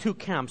means two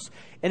camps.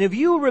 And if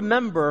you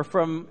remember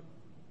from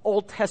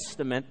Old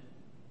Testament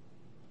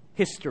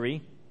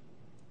history,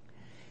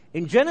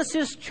 in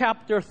Genesis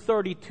chapter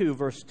 32,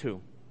 verse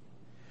 2,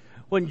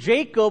 when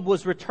Jacob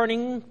was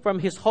returning from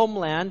his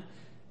homeland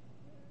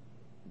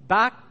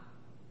back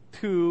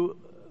to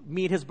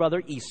meet his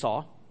brother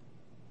Esau,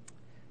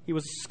 he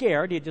was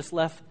scared. He had just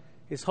left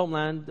his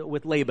homeland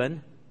with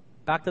Laban,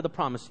 back to the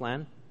promised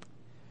land.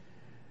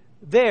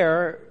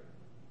 There,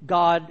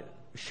 God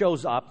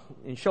shows up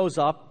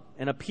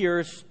and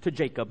appears to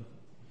Jacob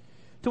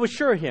to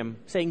assure him,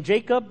 saying,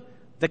 Jacob,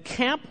 the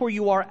camp where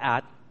you are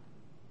at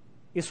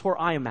is where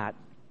I am at.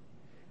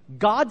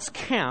 God's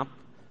camp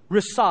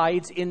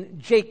resides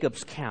in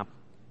Jacob's camp.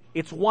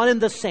 It's one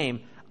and the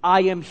same.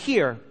 I am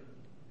here.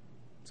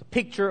 It's a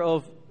picture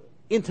of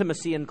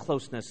intimacy and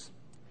closeness.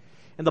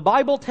 And the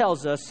Bible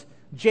tells us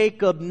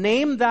Jacob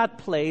named that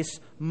place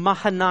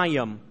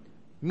Mahanayim,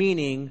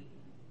 meaning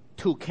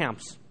two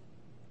camps.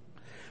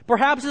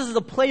 Perhaps this is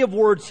a play of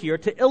words here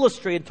to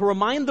illustrate, to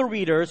remind the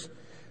readers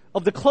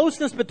of the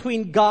closeness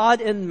between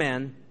God and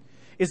man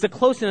is the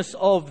closeness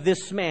of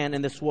this man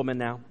and this woman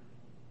now.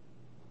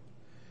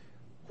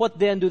 What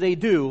then do they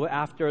do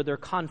after their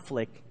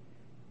conflict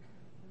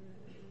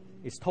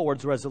is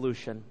towards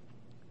resolution?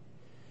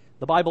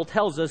 The Bible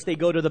tells us they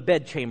go to the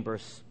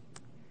bedchambers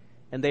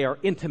and they are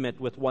intimate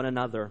with one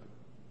another.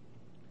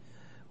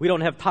 We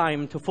don't have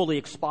time to fully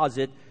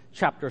exposit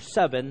chapter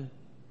 7.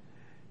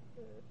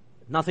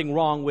 Nothing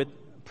wrong with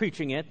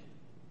preaching it.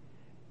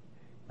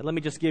 And let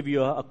me just give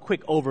you a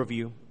quick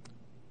overview.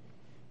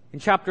 In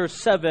chapter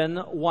 7,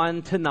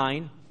 1 to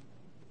 9,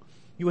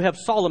 you have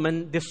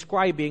Solomon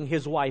describing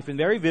his wife in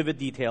very vivid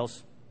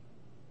details.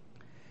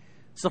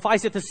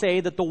 Suffice it to say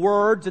that the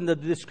words and the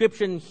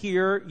description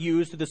here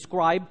used to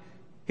describe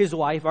his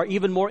wife are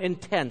even more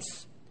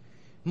intense,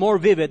 more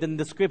vivid than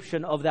the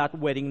description of that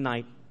wedding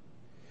night.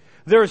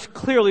 There's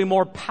clearly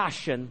more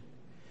passion.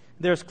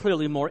 There's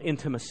clearly more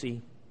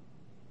intimacy.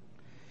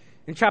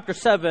 In chapter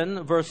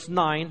 7, verse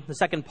 9, the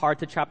second part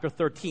to chapter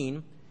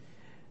 13,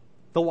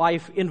 the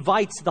wife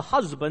invites the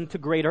husband to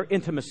greater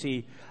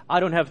intimacy.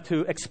 I don't have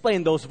to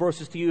explain those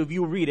verses to you. If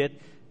you read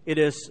it, it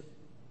is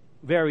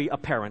very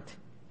apparent.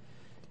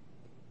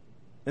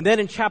 And then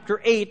in chapter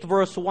 8,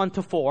 verse 1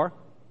 to 4,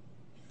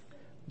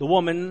 the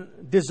woman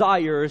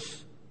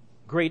desires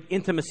great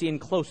intimacy and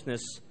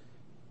closeness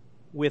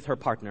with her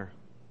partner.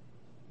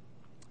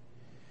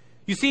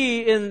 You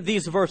see in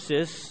these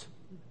verses,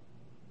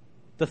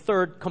 the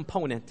third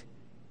component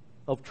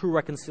of true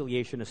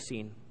reconciliation is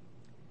seen.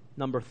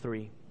 Number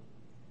 3.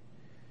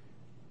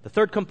 The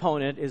third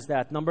component is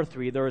that, number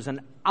 3, there is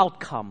an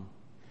outcome.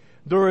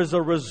 There is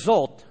a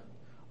result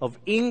of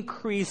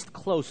increased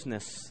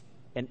closeness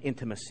and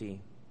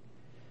intimacy.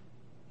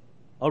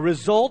 A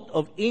result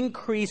of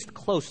increased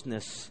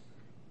closeness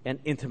and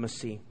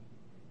intimacy.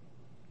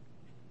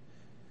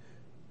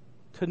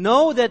 To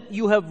know that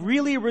you have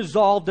really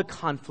resolved the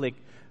conflict,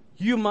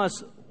 you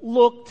must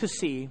look to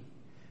see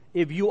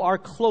if you are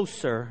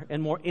closer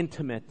and more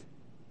intimate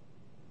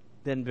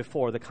than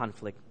before the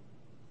conflict.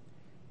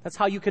 That's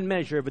how you can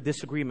measure if a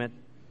disagreement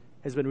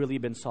has really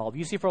been solved.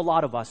 You see, for a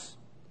lot of us,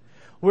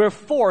 we're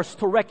forced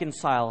to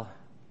reconcile.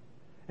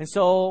 And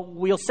so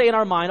we'll say in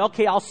our mind,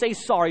 okay, I'll say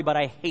sorry, but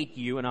I hate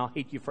you, and I'll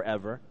hate you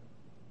forever.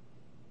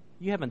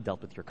 You haven't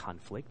dealt with your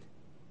conflict.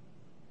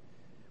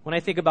 When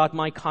I think about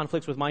my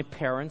conflicts with my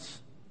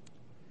parents,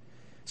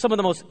 some of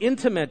the most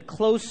intimate,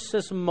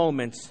 closest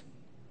moments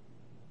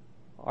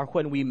are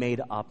when we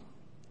made up.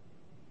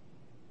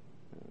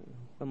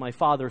 When my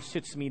father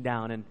sits me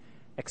down and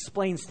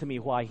explains to me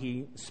why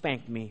he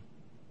spanked me.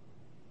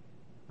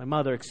 My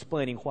mother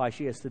explaining why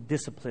she has to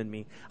discipline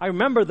me. I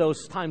remember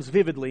those times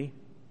vividly.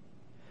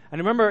 And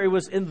I remember it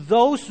was in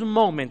those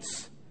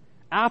moments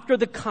after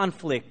the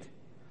conflict,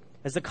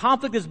 as the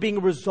conflict is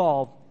being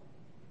resolved,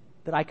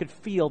 that I could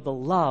feel the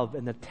love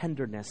and the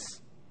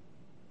tenderness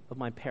of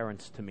my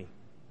parents to me.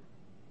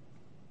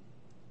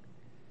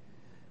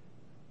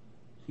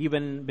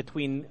 Even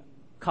between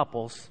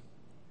couples,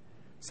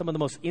 some of the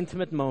most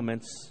intimate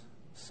moments,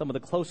 some of the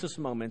closest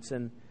moments,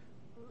 and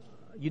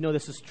you know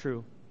this is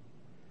true,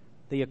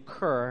 they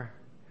occur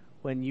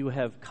when you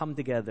have come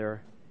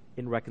together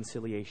in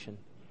reconciliation.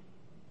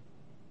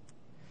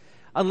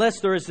 Unless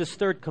there is this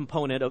third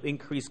component of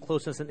increased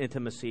closeness and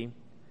intimacy,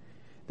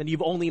 then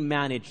you've only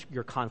managed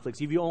your conflicts.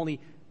 You've only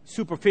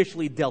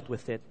superficially dealt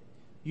with it.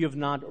 You have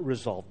not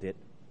resolved it.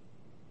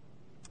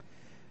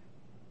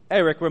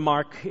 Eric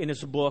remarked in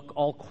his book,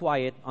 All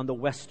Quiet on the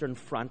Western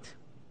Front,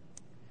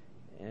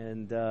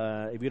 and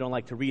if you don't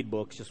like to read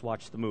books, just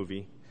watch the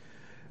movie.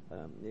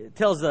 It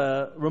tells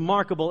a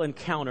remarkable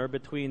encounter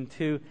between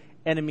two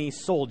enemy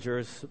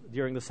soldiers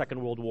during the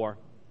Second World War.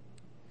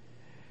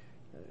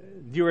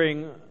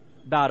 During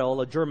battle,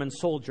 a German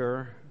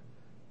soldier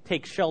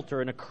takes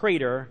shelter in a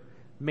crater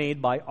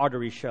made by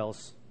artillery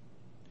shells.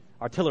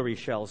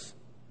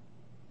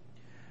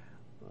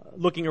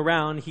 Looking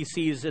around, he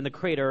sees in the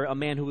crater a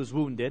man who is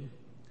wounded.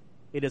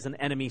 It is an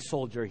enemy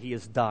soldier. He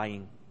is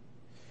dying.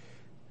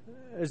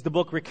 As the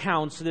book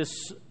recounts,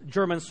 this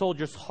German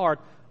soldier's heart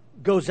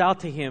goes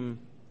out to him.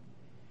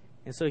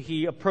 And so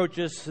he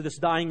approaches this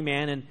dying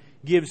man and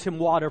gives him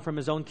water from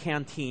his own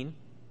canteen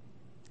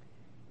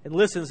and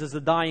listens as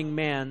the dying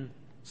man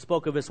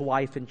spoke of his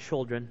wife and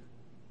children.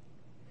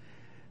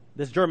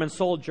 This German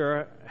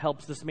soldier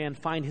helps this man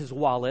find his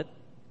wallet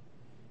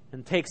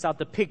and takes out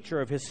the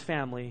picture of his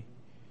family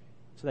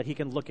so that he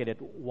can look at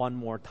it one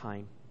more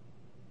time.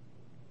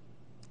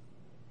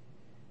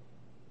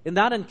 In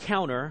that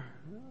encounter,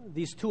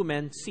 these two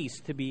men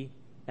ceased to be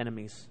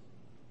enemies.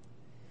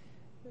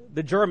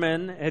 The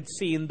German had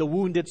seen the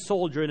wounded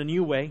soldier in a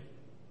new way,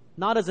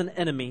 not as an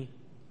enemy,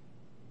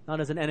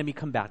 not as an enemy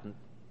combatant,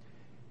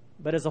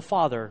 but as a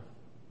father,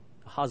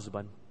 a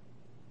husband,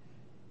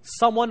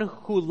 someone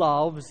who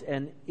loves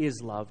and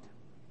is loved,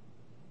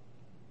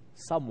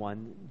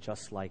 someone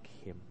just like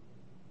him.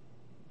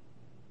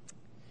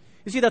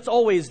 You see, that's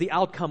always the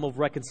outcome of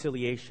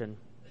reconciliation.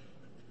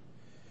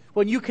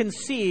 When you can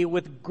see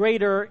with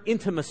greater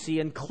intimacy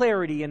and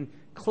clarity and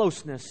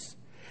closeness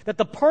that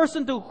the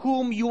person to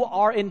whom you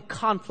are in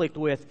conflict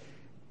with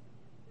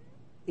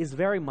is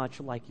very much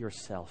like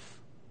yourself.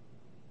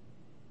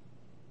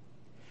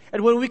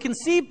 And when we can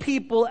see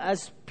people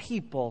as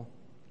people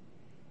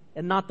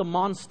and not the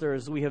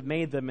monsters we have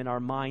made them in our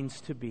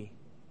minds to be,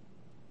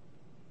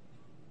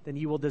 then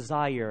you will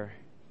desire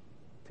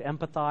to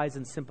empathize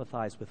and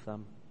sympathize with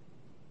them,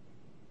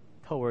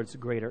 to towards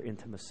greater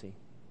intimacy.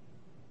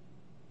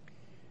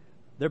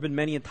 There have been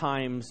many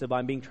times, if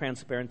I'm being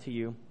transparent to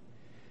you,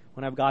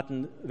 when I've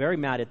gotten very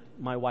mad at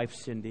my wife,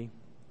 Cindy.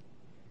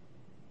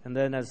 And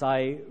then as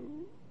I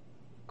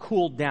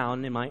cooled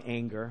down in my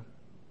anger,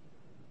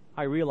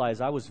 I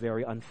realized I was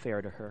very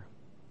unfair to her.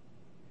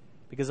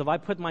 Because if I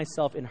put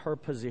myself in her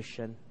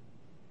position,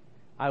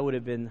 I would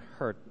have been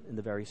hurt in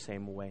the very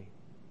same way.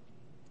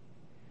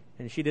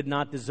 And she did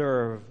not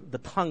deserve the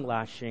tongue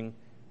lashing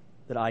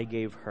that I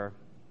gave her.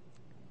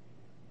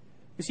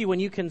 You see,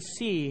 when you can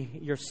see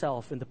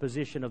yourself in the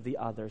position of the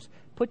others,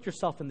 put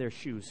yourself in their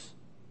shoes,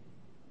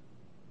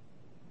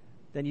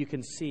 then you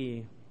can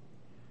see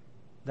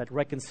that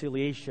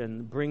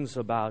reconciliation brings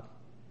about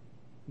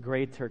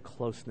greater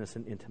closeness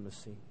and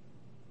intimacy.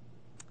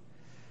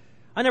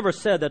 I never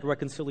said that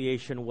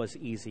reconciliation was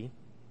easy.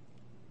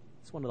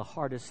 It's one of the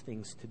hardest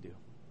things to do.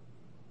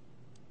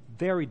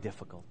 Very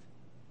difficult.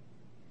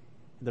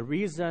 The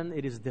reason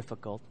it is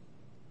difficult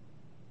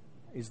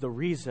is the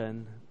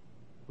reason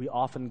we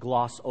often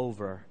gloss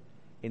over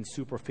and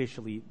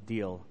superficially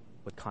deal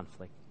with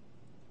conflict.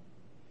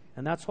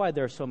 And that's why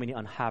there are so many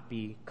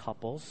unhappy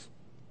couples.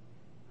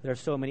 There are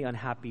so many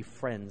unhappy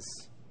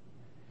friends.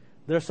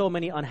 There are so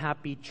many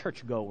unhappy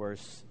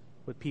churchgoers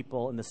with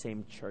people in the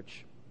same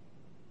church.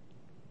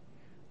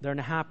 They're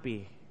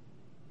unhappy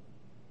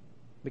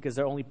because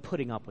they're only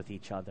putting up with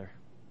each other.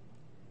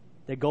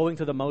 They're going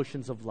through the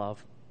motions of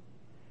love.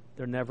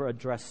 They're never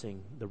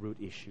addressing the root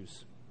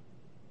issues.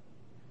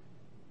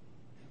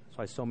 That's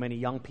why so many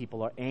young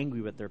people are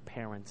angry with their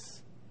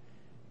parents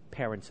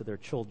of their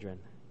children.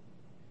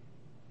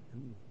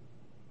 And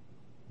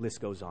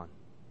list goes on.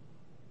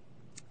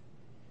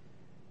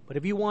 But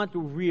if you want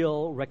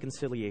real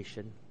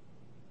reconciliation,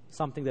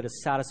 something that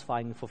is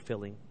satisfying and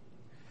fulfilling,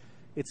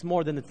 it's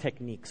more than the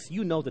techniques.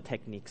 You know the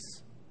techniques.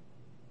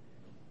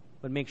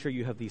 But make sure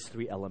you have these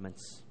three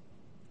elements.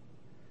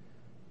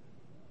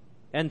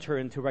 Enter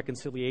into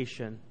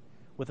reconciliation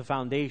with a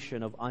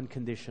foundation of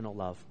unconditional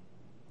love.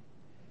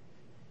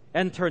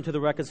 Enter into the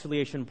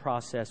reconciliation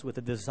process with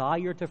a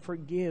desire to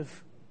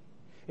forgive.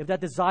 If that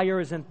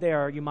desire isn't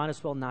there, you might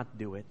as well not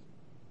do it.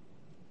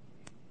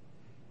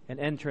 And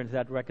enter into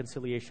that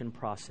reconciliation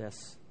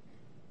process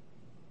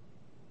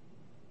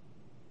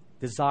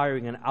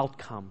desiring an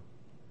outcome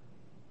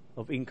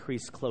of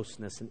increased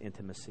closeness and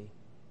intimacy.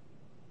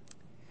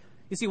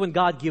 You see, when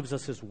God gives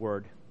us His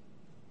Word,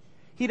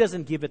 He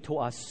doesn't give it to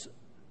us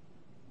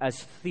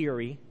as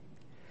theory.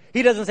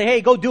 He doesn't say,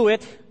 hey, go do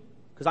it,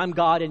 because I'm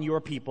God and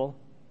you're people.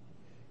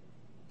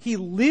 He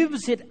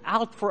lives it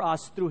out for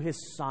us through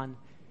His Son.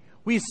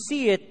 We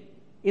see it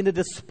in the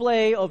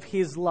display of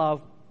His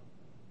love.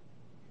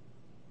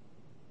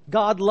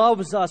 God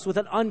loves us with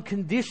an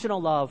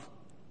unconditional love.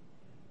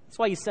 That's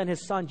why He sent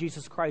His Son,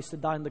 Jesus Christ, to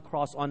die on the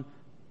cross on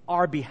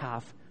our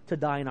behalf, to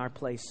die in our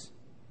place.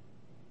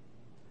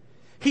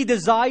 He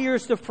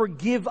desires to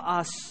forgive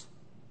us.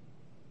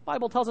 The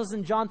Bible tells us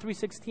in John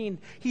 3:16,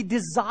 He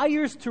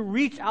desires to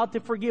reach out to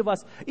forgive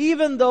us.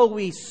 Even though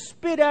we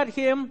spit at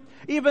Him,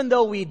 even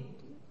though we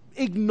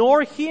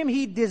ignore Him,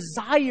 He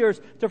desires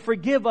to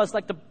forgive us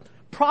like the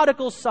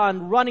prodigal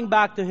son running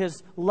back to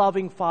his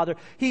loving father.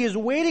 He is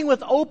waiting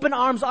with open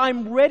arms.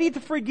 I'm ready to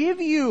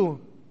forgive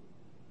you.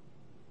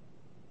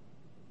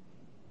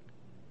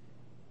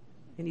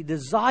 And He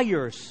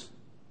desires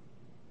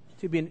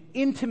to be an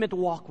intimate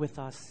walk with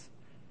us.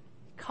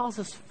 He calls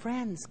us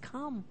friends.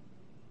 Come.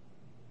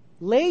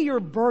 Lay your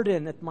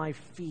burden at my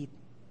feet.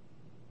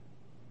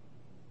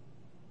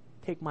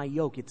 Take my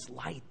yoke. It's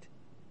light.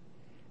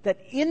 That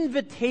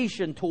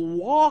invitation to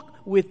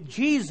walk with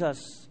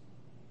Jesus,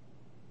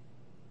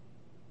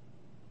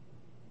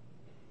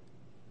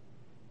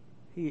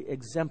 He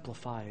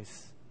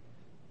exemplifies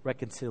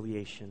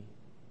reconciliation.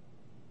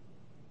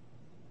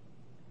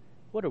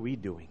 What are we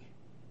doing?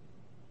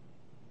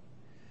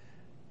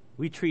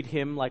 We treat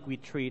Him like we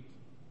treat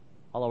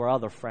all our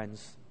other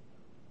friends.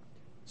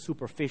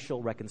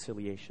 Superficial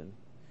reconciliation.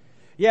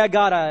 Yeah,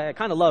 God, I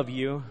kind of love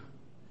you.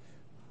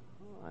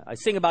 I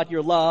sing about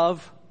your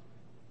love.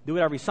 Do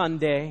it every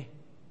Sunday.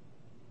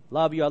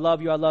 Love you, I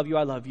love you, I love you,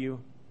 I love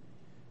you.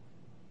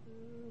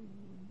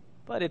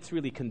 But it's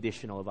really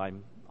conditional if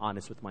I'm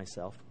honest with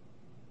myself.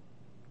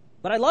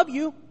 But I love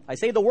you. I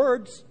say the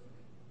words.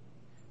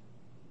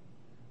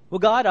 Well,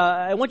 God,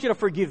 I want you to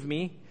forgive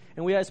me.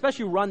 And we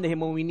especially run to Him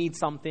when we need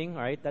something,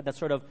 all right? That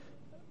sort of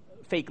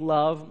fake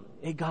love.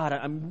 Hey, God,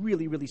 I'm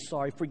really, really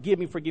sorry. Forgive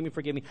me, forgive me,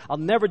 forgive me. I'll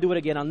never do it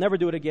again. I'll never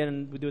do it again.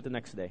 And we do it the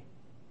next day.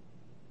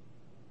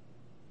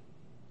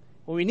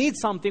 When we need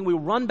something, we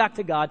run back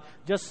to God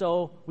just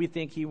so we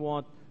think He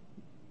won't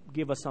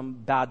give us some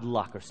bad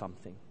luck or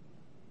something.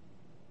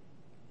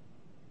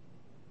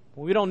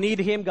 When we don't need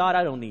Him, God,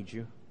 I don't need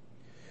you.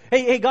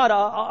 Hey, God,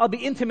 I'll be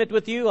intimate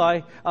with you.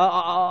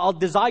 I'll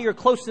desire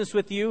closeness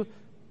with you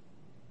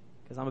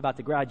because I'm about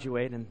to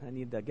graduate and I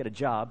need to get a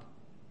job.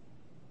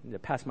 I need to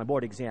pass my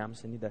board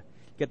exams. I need to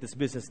get this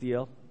business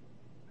deal.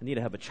 I need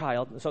to have a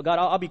child. So, God,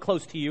 I'll be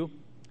close to you.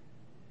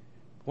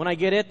 When I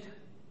get it,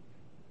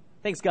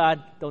 thanks,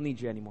 God, don't need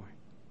you anymore.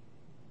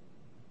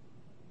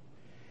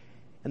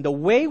 And the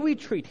way we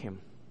treat Him,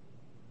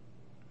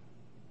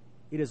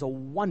 it is a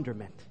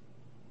wonderment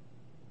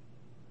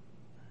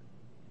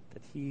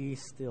that He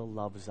still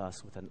loves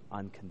us with an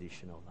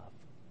unconditional love.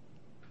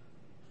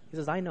 He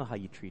says, I know how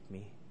you treat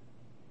me,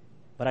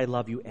 but I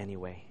love you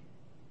anyway.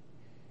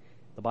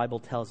 The Bible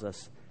tells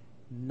us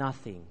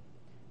nothing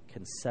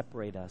can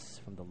separate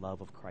us from the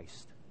love of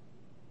Christ.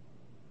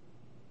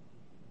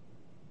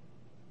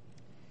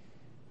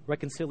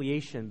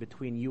 Reconciliation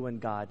between you and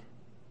God,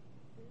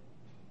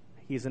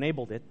 He has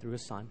enabled it through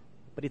His Son,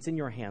 but it's in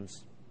your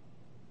hands.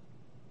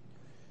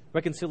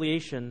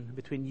 Reconciliation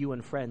between you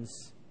and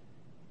friends,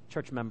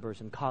 church members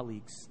and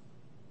colleagues,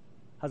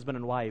 husband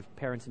and wife,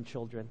 parents and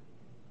children,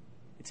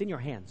 it's in your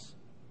hands.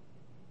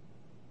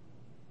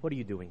 What are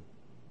you doing?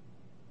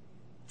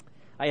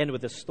 I end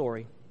with this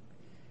story.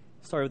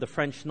 Story of the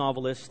French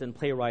novelist and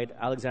playwright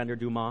Alexandre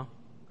Dumas.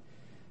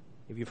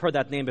 If you've heard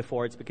that name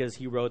before, it's because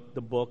he wrote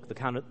the book, The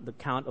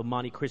Count of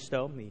Monte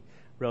Cristo. He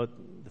wrote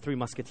The Three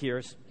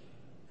Musketeers.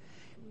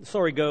 The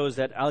story goes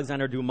that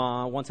Alexandre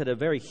Dumas once had a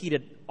very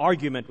heated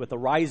argument with a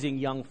rising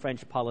young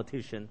French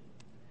politician.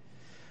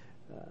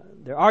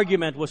 Their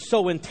argument was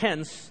so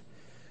intense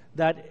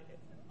that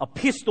a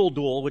pistol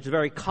duel, which is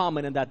very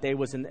common in that day,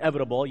 was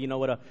inevitable. You know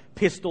what a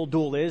pistol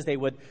duel is. They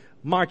would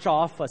march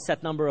off a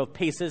set number of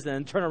paces and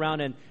then turn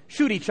around and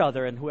shoot each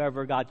other, and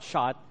whoever got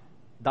shot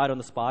died on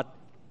the spot.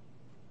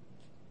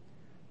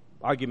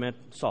 Argument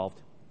solved.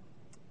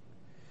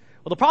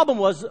 Well, the problem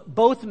was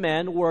both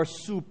men were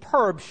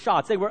superb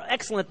shots. They were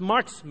excellent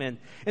marksmen.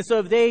 And so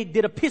if they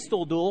did a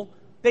pistol duel,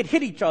 they'd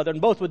hit each other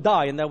and both would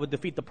die, and that would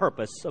defeat the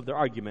purpose of their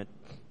argument.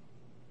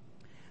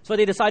 So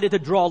they decided to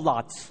draw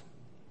lots.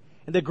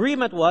 And the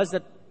agreement was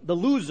that the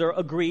loser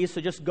agrees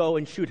to just go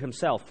and shoot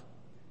himself.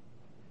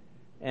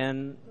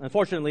 And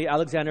unfortunately,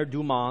 Alexandre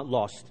Dumas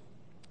lost.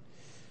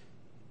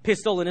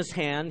 Pistol in his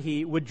hand,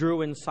 he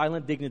withdrew in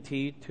silent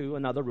dignity to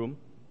another room,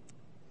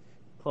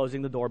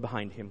 closing the door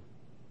behind him.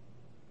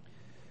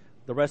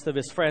 The rest of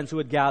his friends who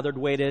had gathered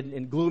waited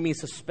in gloomy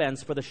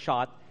suspense for the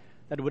shot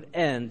that would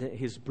end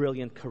his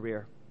brilliant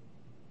career.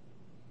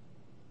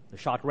 The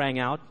shot rang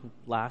out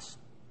last.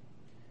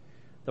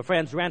 The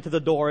friends ran to the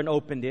door and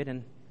opened it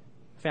and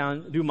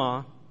found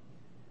Dumas,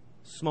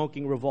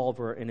 smoking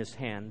revolver in his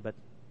hand, but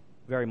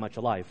very much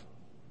alive.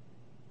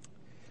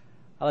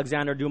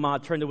 Alexandre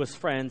Dumas turned to his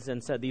friends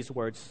and said these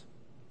words,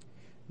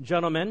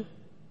 "Gentlemen,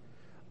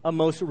 a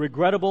most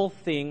regrettable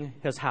thing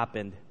has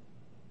happened.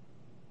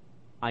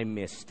 I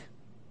missed."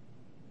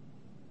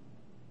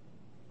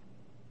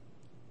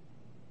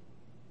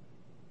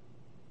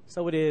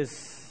 So it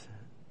is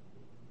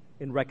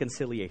in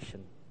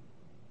reconciliation.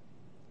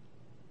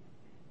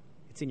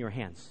 It's in your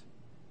hands.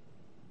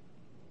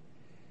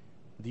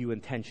 Do you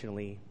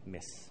intentionally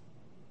miss?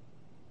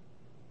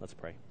 Let's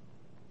pray.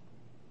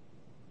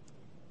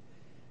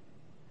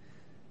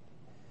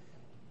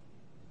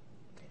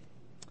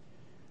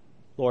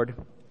 Lord,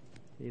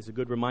 it is a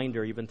good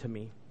reminder even to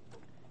me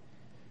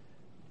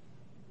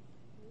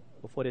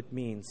of what it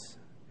means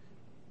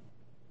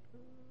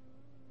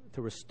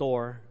to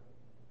restore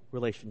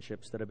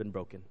relationships that have been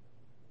broken.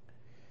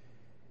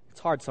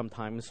 It's hard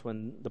sometimes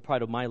when the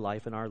pride of my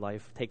life and our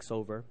life takes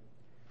over,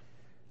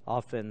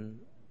 often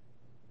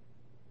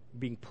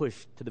being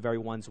pushed to the very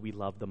ones we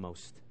love the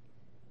most,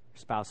 our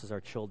spouses,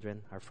 our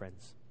children, our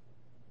friends.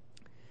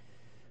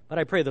 But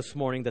I pray this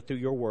morning that through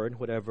your word,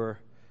 whatever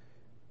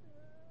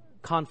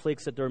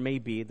conflicts that there may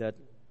be that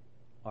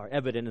are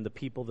evident in the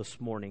people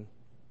this morning,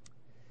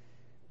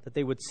 that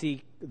they would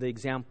seek the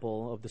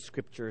example of the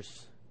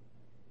Scriptures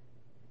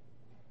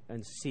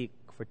and seek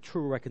for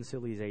true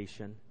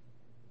reconciliation,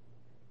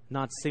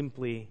 not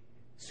simply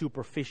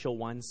superficial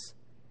ones,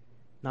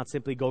 not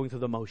simply going through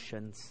the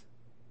motions.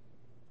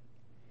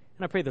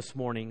 And I pray this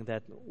morning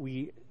that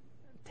we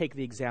take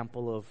the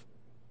example of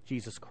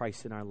Jesus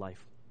Christ in our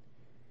life,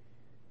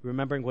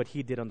 remembering what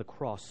He did on the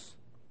cross.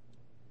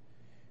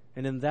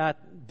 And in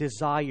that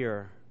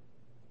desire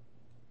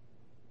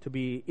to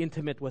be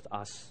intimate with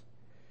us,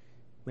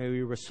 may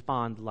we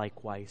respond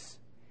likewise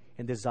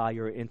and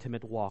desire an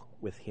intimate walk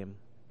with Him.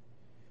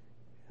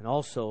 And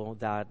also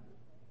that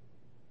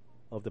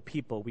of the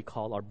people we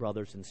call our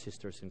brothers and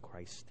sisters in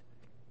Christ.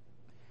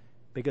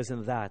 Because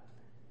in that,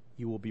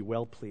 you will be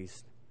well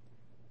pleased.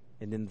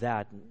 And in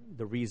that,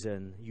 the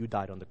reason you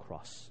died on the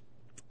cross.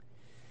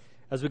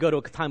 As we go to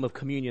a time of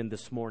communion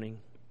this morning,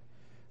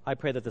 I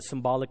pray that the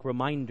symbolic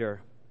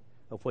reminder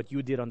of what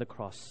you did on the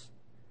cross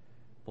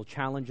will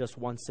challenge us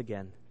once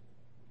again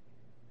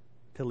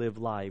to live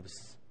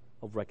lives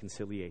of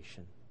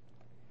reconciliation.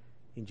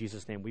 In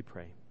Jesus' name we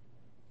pray.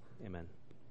 Amen.